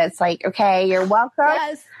all of it. It's like, okay, you're welcome.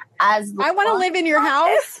 Yes. I want to live in your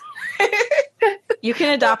house. You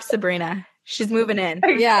can adopt Sabrina. She's moving in.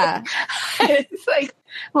 Yeah. It's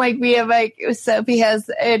like we have like Sophie has,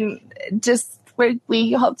 and just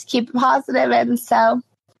we hope to keep it positive, and so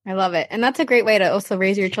I love it. And that's a great way to also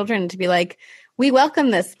raise your children to be like, we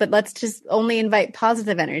welcome this, but let's just only invite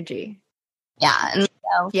positive energy. Yeah. And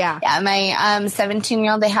so, yeah, my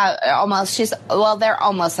 17-year-old, they're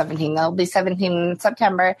almost 17. They'll be 17 in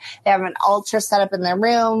September. They have an altar set up in their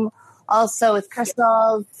room, also with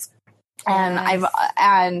crystals.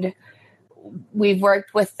 And we've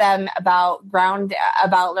worked with them about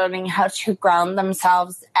learning how to ground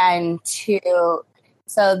themselves and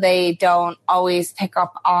so they don't always pick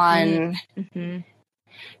up on,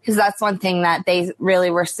 because that's one thing that they really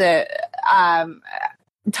were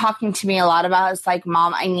talking to me a lot about. It's like,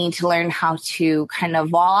 Mom, I need to learn how to kind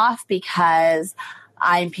of wall off, because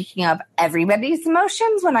I'm picking up everybody's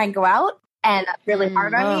emotions when I go out, and that's really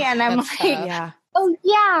hard on me. And I'm like, oh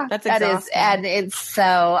yeah, that's exhausting. And it's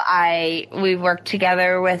so we worked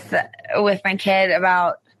together with my kid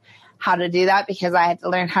about how to do that, because I had to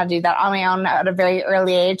learn how to do that on my own at a very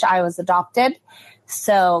early age. I was adopted,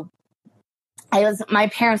 so my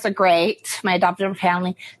parents are great. My adopted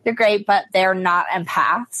family, they're great, but they're not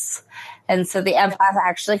empaths. And so the empath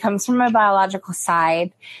actually comes from my biological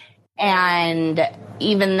side. And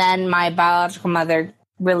even then, my biological mother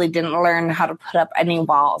really didn't learn how to put up any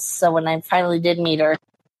walls. So when I finally did meet her,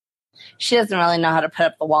 she doesn't really know how to put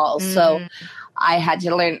up the walls. So I had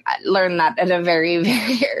to learn that at a very,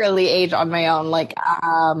 very early age on my own. Like,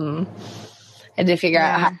 I had to figure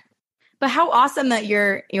out how. But how awesome that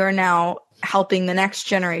you're now helping the next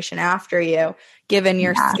generation after you, given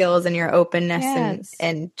your skills and your openness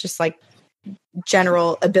and just like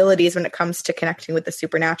general abilities when it comes to connecting with the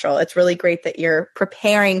supernatural. It's really great that you're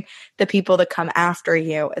preparing the people to come after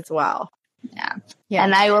you as well. Yeah.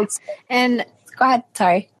 And I will. And go ahead.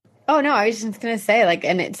 Sorry. Oh, no, I was just going to say, like,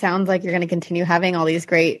 and it sounds like you're going to continue having all these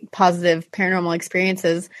great positive paranormal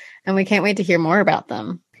experiences, and we can't wait to hear more about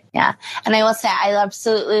them. Yeah. And I will say, I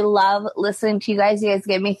absolutely love listening to you guys. You guys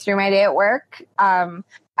get me through my day at work. I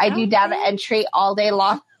do data entry all day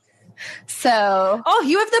long. So. Oh,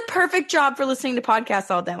 you have the perfect job for listening to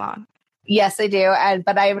podcasts all day long. Yes, I do.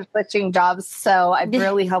 But I'm switching jobs. So I'm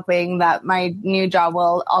really hoping that my new job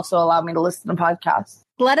will also allow me to listen to podcasts.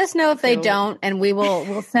 Let us know if they don't, and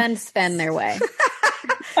we'll send Sven their way.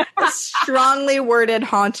 A strongly worded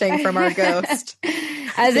haunting from our ghost.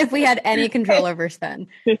 As if we had any control over Sven.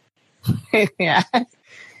 Yeah.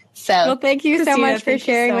 So, well, thank you so much for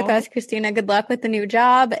sharing with us, Christina. Good luck with the new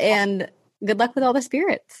job, and good luck with all the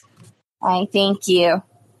spirits. Thank you.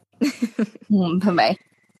 Bye-bye.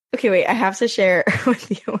 Okay, wait. I have to share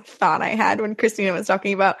with you a thought I had when Christina was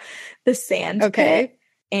talking about the sand pit.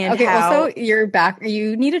 And also you're back.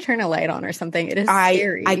 You need to turn a light on or something. It is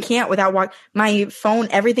scary. I can't without my phone.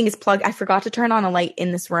 Everything is plugged. I forgot to turn on a light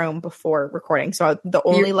in this room before recording. So the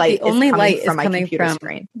only light is coming from my computer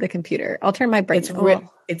screen. The computer. I'll turn my bright.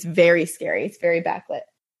 It's very scary. It's very backlit.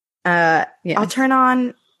 I'll turn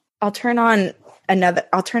on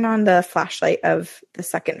the flashlight of the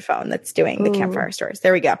second phone that's doing the Campfire Stories.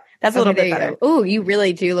 There we go. That's a little bit better. Oh, you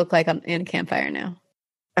really do look like I'm in a campfire now.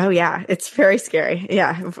 Oh, yeah. It's very scary.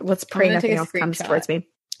 Yeah. Let's pray nothing else comes towards me.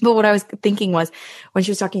 But what I was thinking was when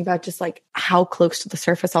she was talking about just like how close to the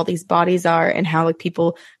surface all these bodies are and how like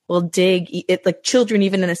people will dig it, like children,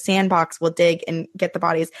 even in a sandbox will dig and get the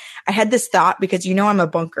bodies. I had this thought because, I'm a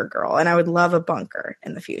bunker girl and I would love a bunker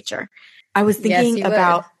in the future. I was thinking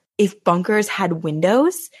about if bunkers had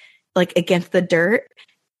windows like against the dirt,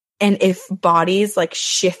 and if bodies like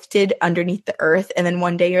shifted underneath the earth, and then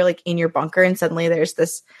one day you're like in your bunker and suddenly there's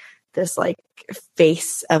this like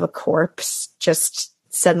face of a corpse just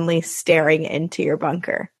suddenly staring into your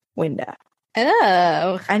bunker window.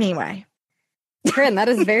 Oh. Anyway. Corinne, that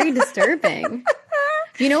is very disturbing.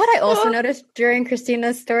 You know what I also noticed during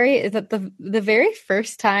Christina's story is that the very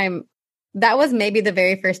first time, that was maybe the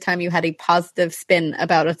very first time you had a positive spin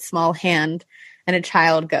about a small hand and a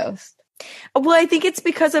child ghost. Well, I think it's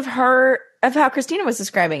because of how Christina was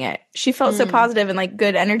describing it. She felt so positive and like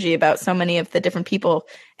good energy about so many of the different people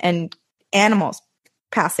and animals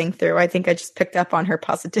passing through. I think I just picked up on her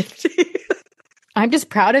positivity. I'm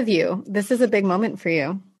just proud of you. This is a big moment for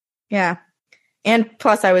you. Yeah. And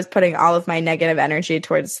plus, I was putting all of my negative energy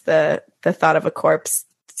towards the thought of a corpse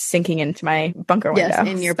sinking into my bunker window. Yes,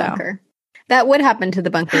 in your bunker. That would happen to the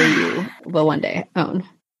bunker you will one day own,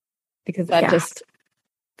 because that just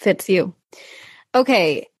fits you.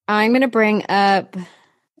 Okay, I'm going to bring up,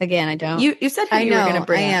 again, I don't. You said who you were going to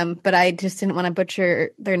bring I up. am, but I just didn't want to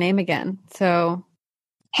butcher their name again. So,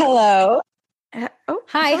 hello. Hi,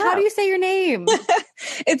 hello. How do you say your name?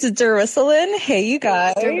 It's Darisalyn. Hey, you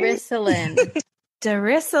guys. Darisalyn.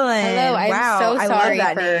 Darisalyn. Hello, I'm wow, so I sorry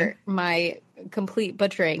love that for name. my complete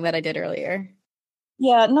butchering that I did earlier.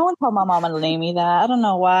 Yeah, no one told my mama to name me that. I don't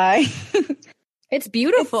know why. It's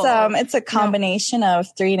beautiful. It's a combination of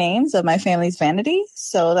 3 names of my family's vanity.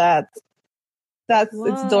 So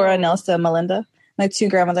it's Dora, Nelsa, Melinda, my 2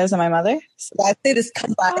 grandmothers and my mother. So that's it is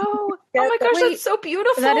combined. Oh my gosh, that's so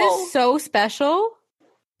beautiful. That is so special.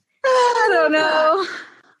 I don't know.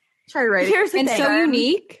 Try writing. Here's the and thing. so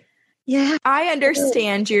unique. Yeah. I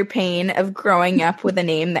understand your pain of growing up with a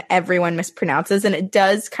name that everyone mispronounces, and it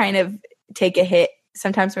does kind of take a hit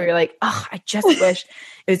sometimes where you're like, oh, I just wish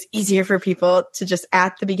it was easier for people to just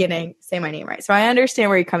at the beginning say my name right. So I understand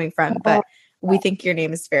where you're coming from, but we think your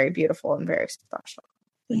name is very beautiful and very special.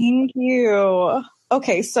 Thank you.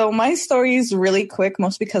 Okay, so my story is really quick,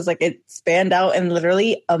 mostly because it spanned out in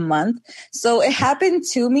literally a month. So it happened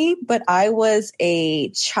to me, but I was a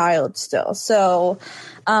child still. So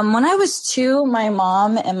when I was 2, my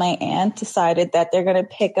mom and my aunt decided that they're going to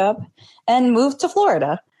pick up and move to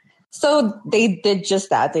Florida. So they did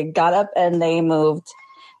just that. They got up and they moved,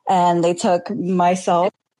 and they took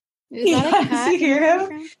myself. Is that a cat? You hear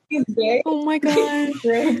him? He's very, oh my god!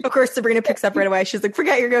 Of course, Sabrina picks up right away. She's like,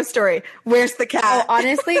 "Forget your ghost story. Where's the cat?" Oh,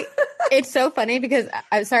 honestly, it's so funny because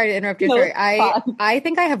I'm sorry to interrupt your story. I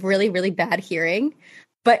think I have really, really bad hearing,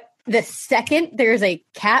 but the second there's a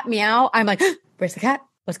cat meow, I'm like, "Where's the cat?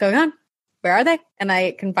 What's going on? Where are they?" And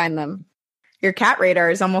I can find them. Your cat radar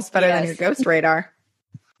is almost better than your ghost radar.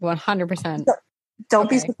 100%. Don't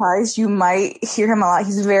be surprised. You might hear him a lot.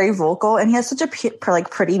 He's very vocal, and he has such a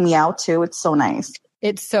pretty meow too. It's so nice.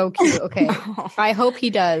 It's so cute. Okay. I hope he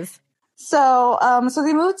does. So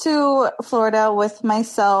they moved to Florida with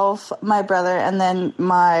myself, my brother, and then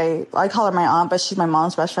I call her my aunt, but she's my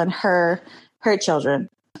mom's best friend, her children.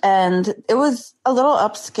 And it was a little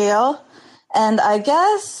upscale. And I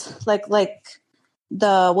guess like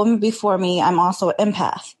the woman before me, I'm also an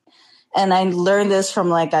empath. And I learned this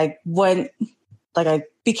from I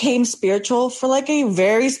became spiritual for a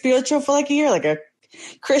very spiritual for a year, like a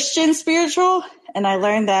Christian spiritual. And I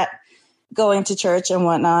learned that going to church and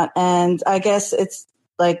whatnot. And I guess it's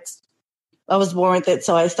I was born with it.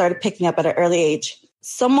 So I started picking up at an early age.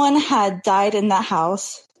 Someone had died in that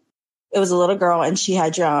house. It was a little girl, and she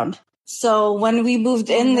had drowned. So when we moved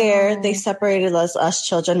in there, they separated us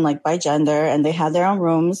children by gender, and they had their own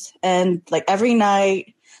rooms. And every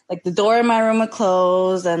night, the door in my room would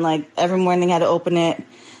close, and every morning I had to open it.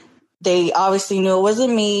 They obviously knew it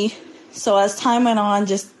wasn't me. So as time went on,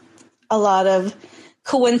 just a lot of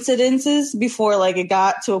coincidences before it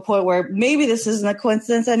got to a point where maybe this isn't a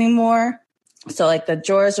coincidence anymore. So the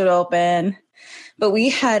drawers would open, but we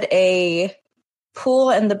had a pool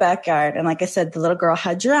in the backyard. And like I said, the little girl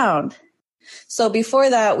had drowned. So before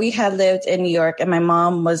that, we had lived in New York, and my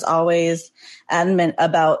mom was always adamant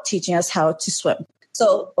about teaching us how to swim.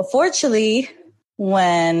 So unfortunately,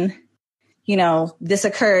 when, this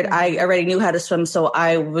occurred, I already knew how to swim, so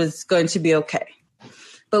I was going to be okay.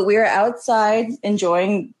 But we were outside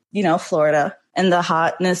enjoying, Florida and the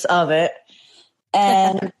hotness of it.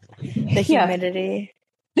 And the humidity.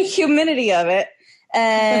 The humidity of it.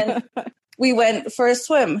 And we went for a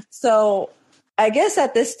swim. So I guess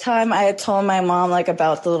at this time I had told my mom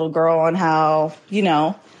about the little girl and how,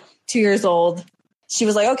 2 years old. She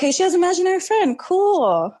was like, okay, she has an imaginary friend.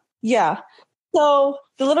 Cool. Yeah. So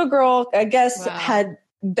the little girl, I guess, had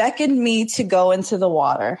beckoned me to go into the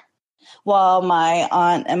water while my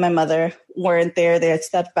aunt and my mother weren't there. They had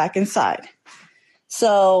stepped back inside.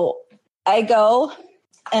 So I go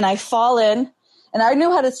and I fall in, and I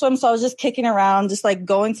knew how to swim. So I was just kicking around, just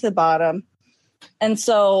going to the bottom. And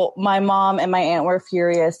so my mom and my aunt were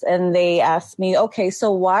furious, and they asked me, okay,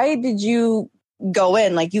 so why did you go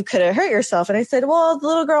in? You could have hurt yourself. And I said, well, the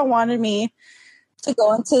little girl wanted me to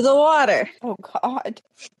go into the water. Oh God.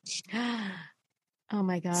 Oh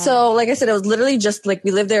my God. So like I said, it was literally just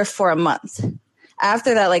we lived there for a month.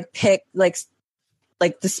 After that,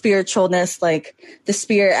 the spiritualness, the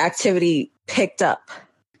spirit activity picked up.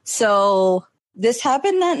 So this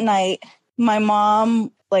happened that night. My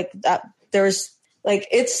mom, there was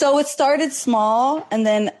it started small, and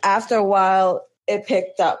then after a while it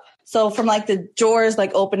picked up. So from like the drawers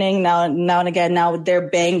like opening now and again, now they're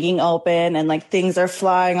banging open and like things are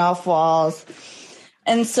flying off walls.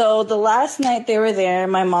 And so the last night they were there,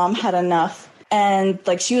 my mom had enough. And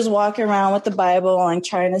like she was walking around with the Bible and like,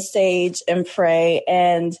 trying to sage and pray.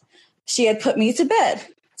 And she had put me to bed.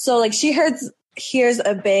 So like she hears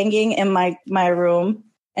a banging in my room.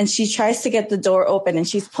 And she tries to get the door open, and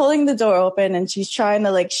she's pulling the door open, and she's trying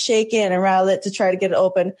to like shake it and rattle it to try to get it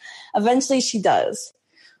open. Eventually she does.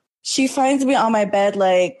 She finds me on my bed,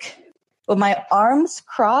 like with my arms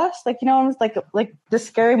crossed, like, you know, almost like the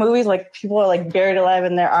scary movies, like people are like buried alive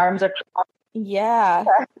and their arms are crossed. Yeah.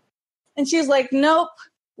 And she's like, nope,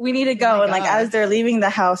 we need to go. Oh and like, as they're leaving the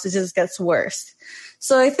house, it just gets worse.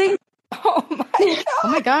 So I think, Oh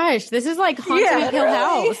my gosh, this is like Haunted Hill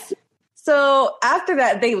House. So after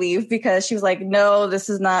that, they leave because she was like, no, this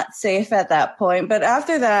is not safe at that point. But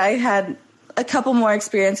after that, I had a couple more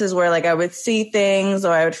experiences where like I would see things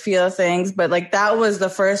or I would feel things. But like that was the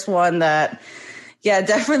first one that, yeah,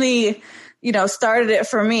 definitely, you know, started it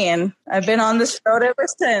for me. And I've been on this road ever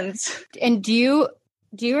since. And do you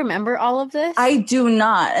remember all of this? I do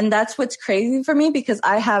not. And that's what's crazy for me because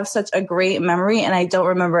I have such a great memory and I don't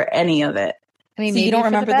remember any of it. I mean, So maybe you don't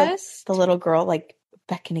remember the the little girl like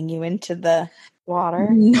beckoning you into the water?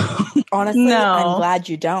 No. Honestly, No. I'm glad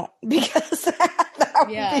you don't, because that would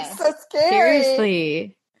be so scary.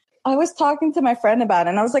 Seriously. I was talking to my friend about it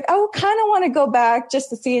and I was like, I would kind of want to go back just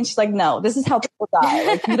to see. And she's like, no, this is how people die.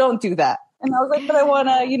 Like, you don't do that. And I was like, but I want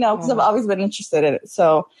to, you know, because I've always been interested in it.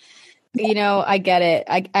 So, You know, I get it.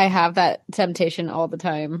 I have that temptation all the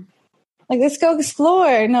time. like, let's go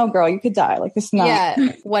explore. No, girl, you could die. Like, it's not.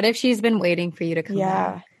 Yeah. What if she's been waiting for you to come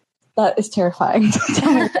back? That is terrifying.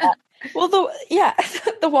 Well,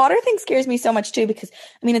 the water thing scares me so much too, because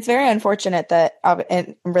I mean, it's very unfortunate that,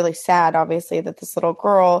 and really sad, obviously, that this little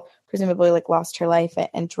girl presumably like lost her life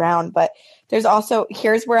and drowned. But there's also,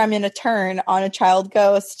 here's where I'm going to turn on a child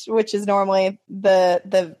ghost, which is normally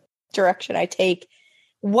the direction I take.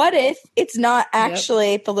 What if it's not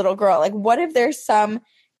actually the little girl? Like, what if there's some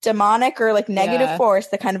demonic or like negative force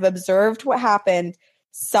that kind of observed what happened,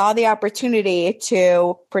 saw the opportunity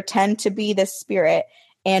to pretend to be this spirit,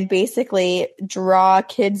 and basically draw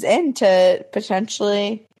kids in to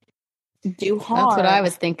potentially do harm? That's what I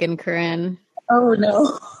was thinking, Corinne. Oh,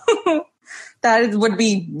 no. That would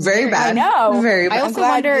be very bad. I know. Very bad. I I'm also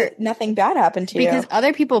glad wonder, that nothing bad happened to because you.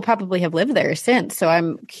 other people probably have lived there since. So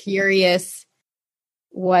I'm curious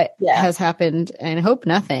what has happened, and I hope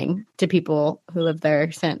nothing to people who lived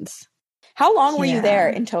there since. How long were you there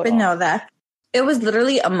in total? But no, that it was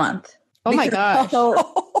literally a month. Oh my gosh. So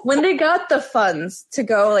when they got the funds to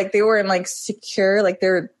go, like they were in like secure, like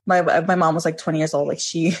my mom was like 20 years old. Like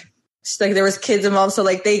she like there was kids involved. So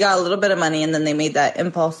like they got a little bit of money and then they made that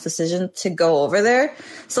impulse decision to go over there.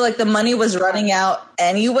 So like the money was running out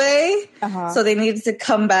anyway. So they needed to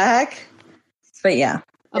come back. But yeah.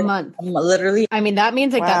 A month. Literally. I mean, that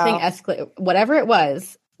means like that thing escalated, whatever it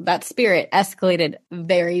was, that spirit escalated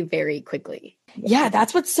very, very quickly. Yeah,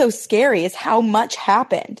 that's what's so scary is how much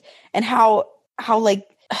happened and how like,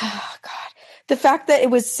 oh God, the fact that it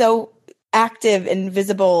was so active and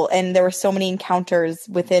visible and there were so many encounters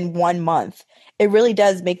within 1 month. It really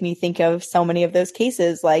does make me think of so many of those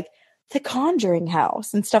cases like the Conjuring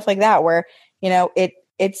House and stuff like that, where, you know,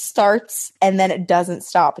 it starts and then it doesn't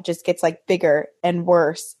stop. It just gets like bigger and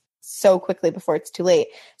worse so quickly before it's too late.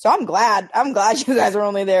 So I'm glad you guys were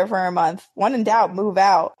only there for a month. When in doubt, move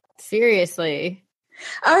out. Seriously.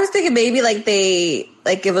 I was thinking maybe like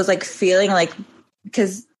it was like feeling like,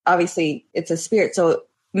 because obviously it's a spirit. So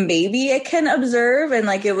maybe it can observe and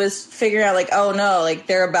like it was figuring out like, oh no, like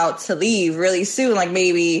they're about to leave really soon. Like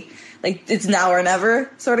maybe like it's now or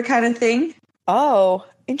never sort of kind of thing. Oh,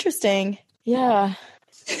 interesting. Yeah.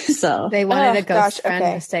 So they wanted a ghost friend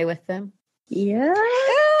to stay with them. Yeah.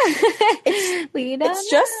 It's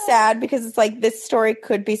just sad because it's like this story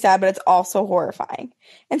could be sad, but it's also horrifying.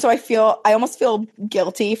 And so I almost feel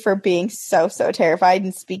guilty for being so terrified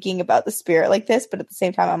and speaking about the spirit like this. But at the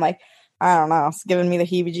same time, I'm like, I don't know. It's giving me the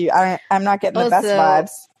heebie-jeebies. I'm not getting the best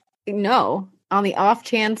vibes. No. On the off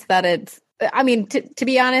chance that it's, I mean, to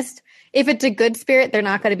be honest, if it's a good spirit, they're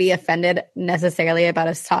not going to be offended necessarily about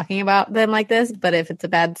us talking about them like this. But if it's a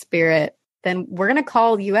bad spirit, then we're going to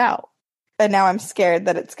call you out. And now I'm scared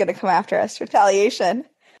that it's going to come after us, retaliation.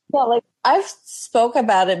 Well, like I've spoke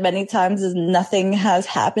about it many times as nothing has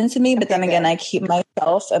happened to me. But then again, I keep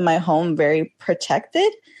myself and my home very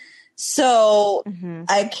protected. So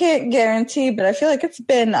I can't guarantee, but I feel like it's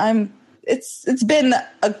been a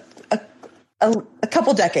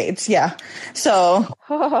couple decades. Yeah. So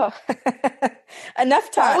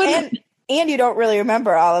enough time. And you don't really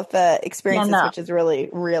remember all of the experiences, no. which is really,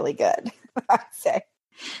 really good, I'd say.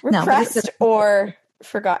 No, but Repressed or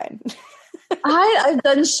forgotten. I've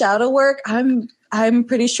done shadow work. I'm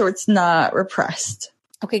pretty sure it's not repressed.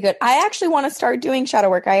 Okay, good. I actually want to start doing shadow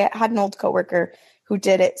work. I had an old coworker who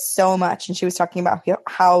did it so much, and she was talking about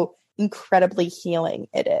how incredibly healing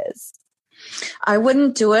it is. I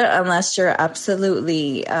wouldn't do it unless you're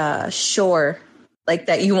absolutely sure, like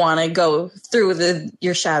that you want to go through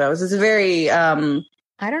your shadows. It's very. I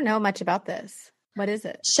don't know much about this. What is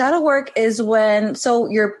it? Shadow work is when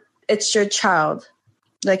it's your child,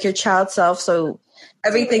 like your child self. So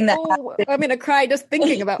everything that I'm gonna cry just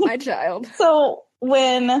thinking about my child. So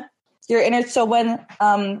when you're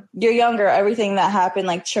younger, everything that happened,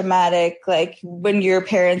 like traumatic, like when your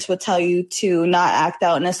parents would tell you to not act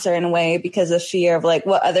out in a certain way because of fear of like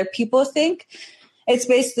what other people think, it's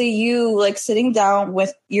basically you like sitting down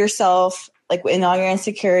with yourself, like in all your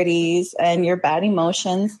insecurities and your bad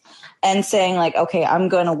emotions, and saying like, okay, I'm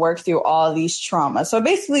going to work through all these traumas. So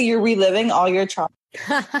basically you're reliving all your trauma.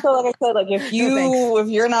 So like I said, like if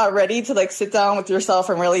you're not ready to like sit down with yourself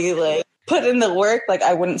and really like put in the work, like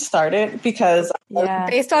I wouldn't start it because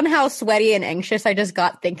based on how sweaty and anxious I just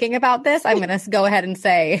got thinking about this, I'm going to go ahead and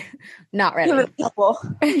say not ready. Give it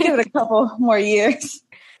a couple more years.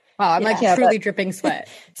 Wow, I'm truly dripping sweat.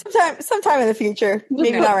 Sometime in the future.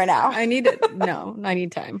 Maybe not right now. I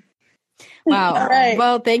need time. Wow. All right.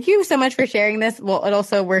 Well, thank you so much for sharing this. Well, and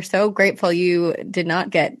also we're so grateful you did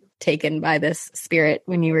not get taken by this spirit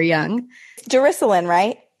when you were young. Jerusalem,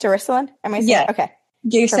 right? Jerusalem? Am I saying? Yeah. Okay.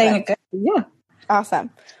 You're saying it good. Yeah.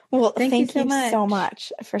 Awesome. Well, thank you so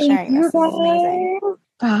much for sharing this. This is amazing.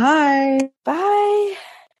 Bye. Bye.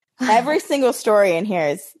 Every single story in here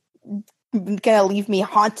is going to leave me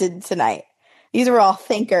haunted tonight. These are all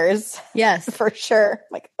thinkers. Yes. For sure.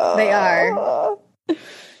 Like, oh. They are.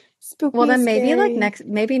 Spooky, well, then maybe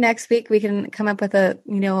scary. next week we can come up with a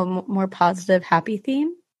more positive, happy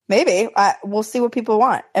theme. Maybe. We'll see what people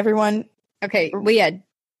want. Everyone. Okay. Well, yeah.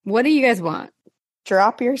 What do you guys want?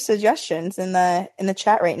 Drop your suggestions in the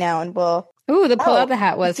chat right now, and we'll. Ooh, the pull out the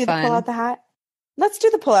hat was fun. Pull out the hat. Let's do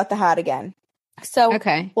the pull out the hat again. So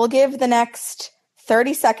we'll give the next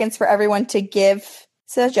 30 seconds for everyone to give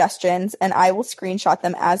suggestions, and I will screenshot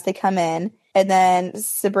them as they come in, and then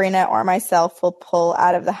Sabrina or myself will pull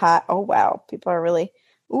out of the hat. Oh wow, people are really.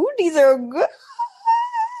 Ooh, these are good.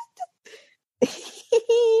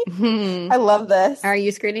 I love this. Are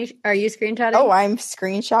you screenshotting? Oh, I'm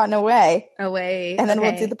screenshotting away. And then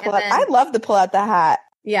we'll do the pull out. I love the pull out the hat.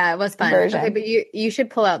 Yeah, it was fun. Version. Okay, but you should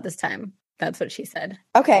pull out this time. That's what she said.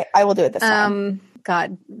 Okay, I will do it this time.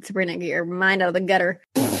 God, Sabrina, get your mind out of the gutter.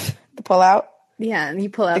 The pull out? Yeah, you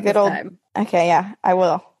pull out the good this old time. Okay, yeah, I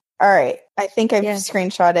will. All right. I think I've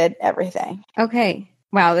screenshotted everything. Okay.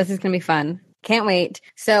 Wow, this is going to be fun. Can't wait.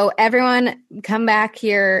 So everyone come back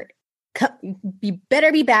here. You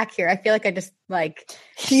better be back here. I feel like I just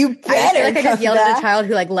you better. I just yelled at a child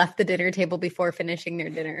who left the dinner table before finishing their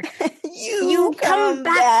dinner. you come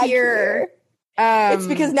back here. It's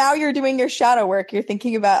because now you're doing your shadow work. You're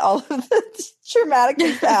thinking about all of the traumatic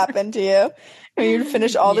things that happened to you. And you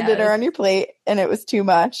finish all the dinner on your plate, and it was too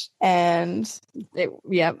much. And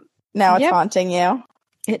now it's haunting you.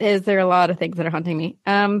 It is. There are a lot of things that are haunting me.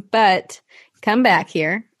 But come back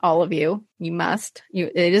here, all of you. You must.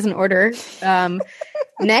 It is an order.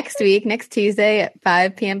 Next Tuesday at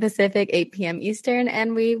 5 p.m. Pacific, 8 p.m. Eastern,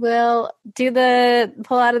 and we will do the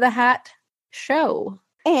pull out of the hat show.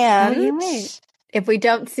 And if we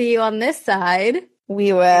don't see you on this side,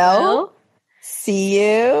 we will see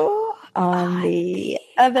you on the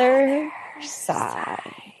other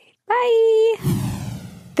side. Bye.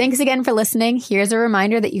 Thanks again for listening. Here's a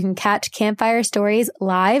reminder that you can catch Campfire Stories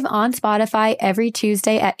live on Spotify every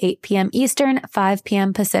Tuesday at 8 p.m. Eastern, 5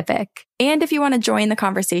 p.m. Pacific. And if you want to join the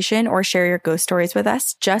conversation or share your ghost stories with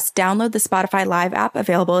us, just download the Spotify Live app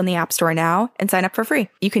available in the App Store now and sign up for free.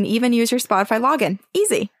 You can even use your Spotify login.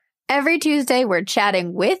 Easy. Every Tuesday, we're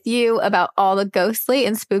chatting with you about all the ghostly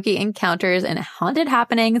and spooky encounters and haunted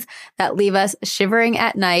happenings that leave us shivering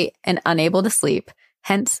at night and unable to sleep,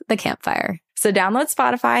 hence the campfire. So download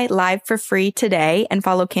Spotify Live for free today and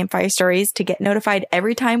follow Campfire Stories to get notified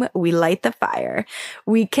every time we light the fire.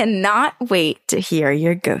 We cannot wait to hear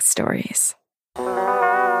your ghost stories.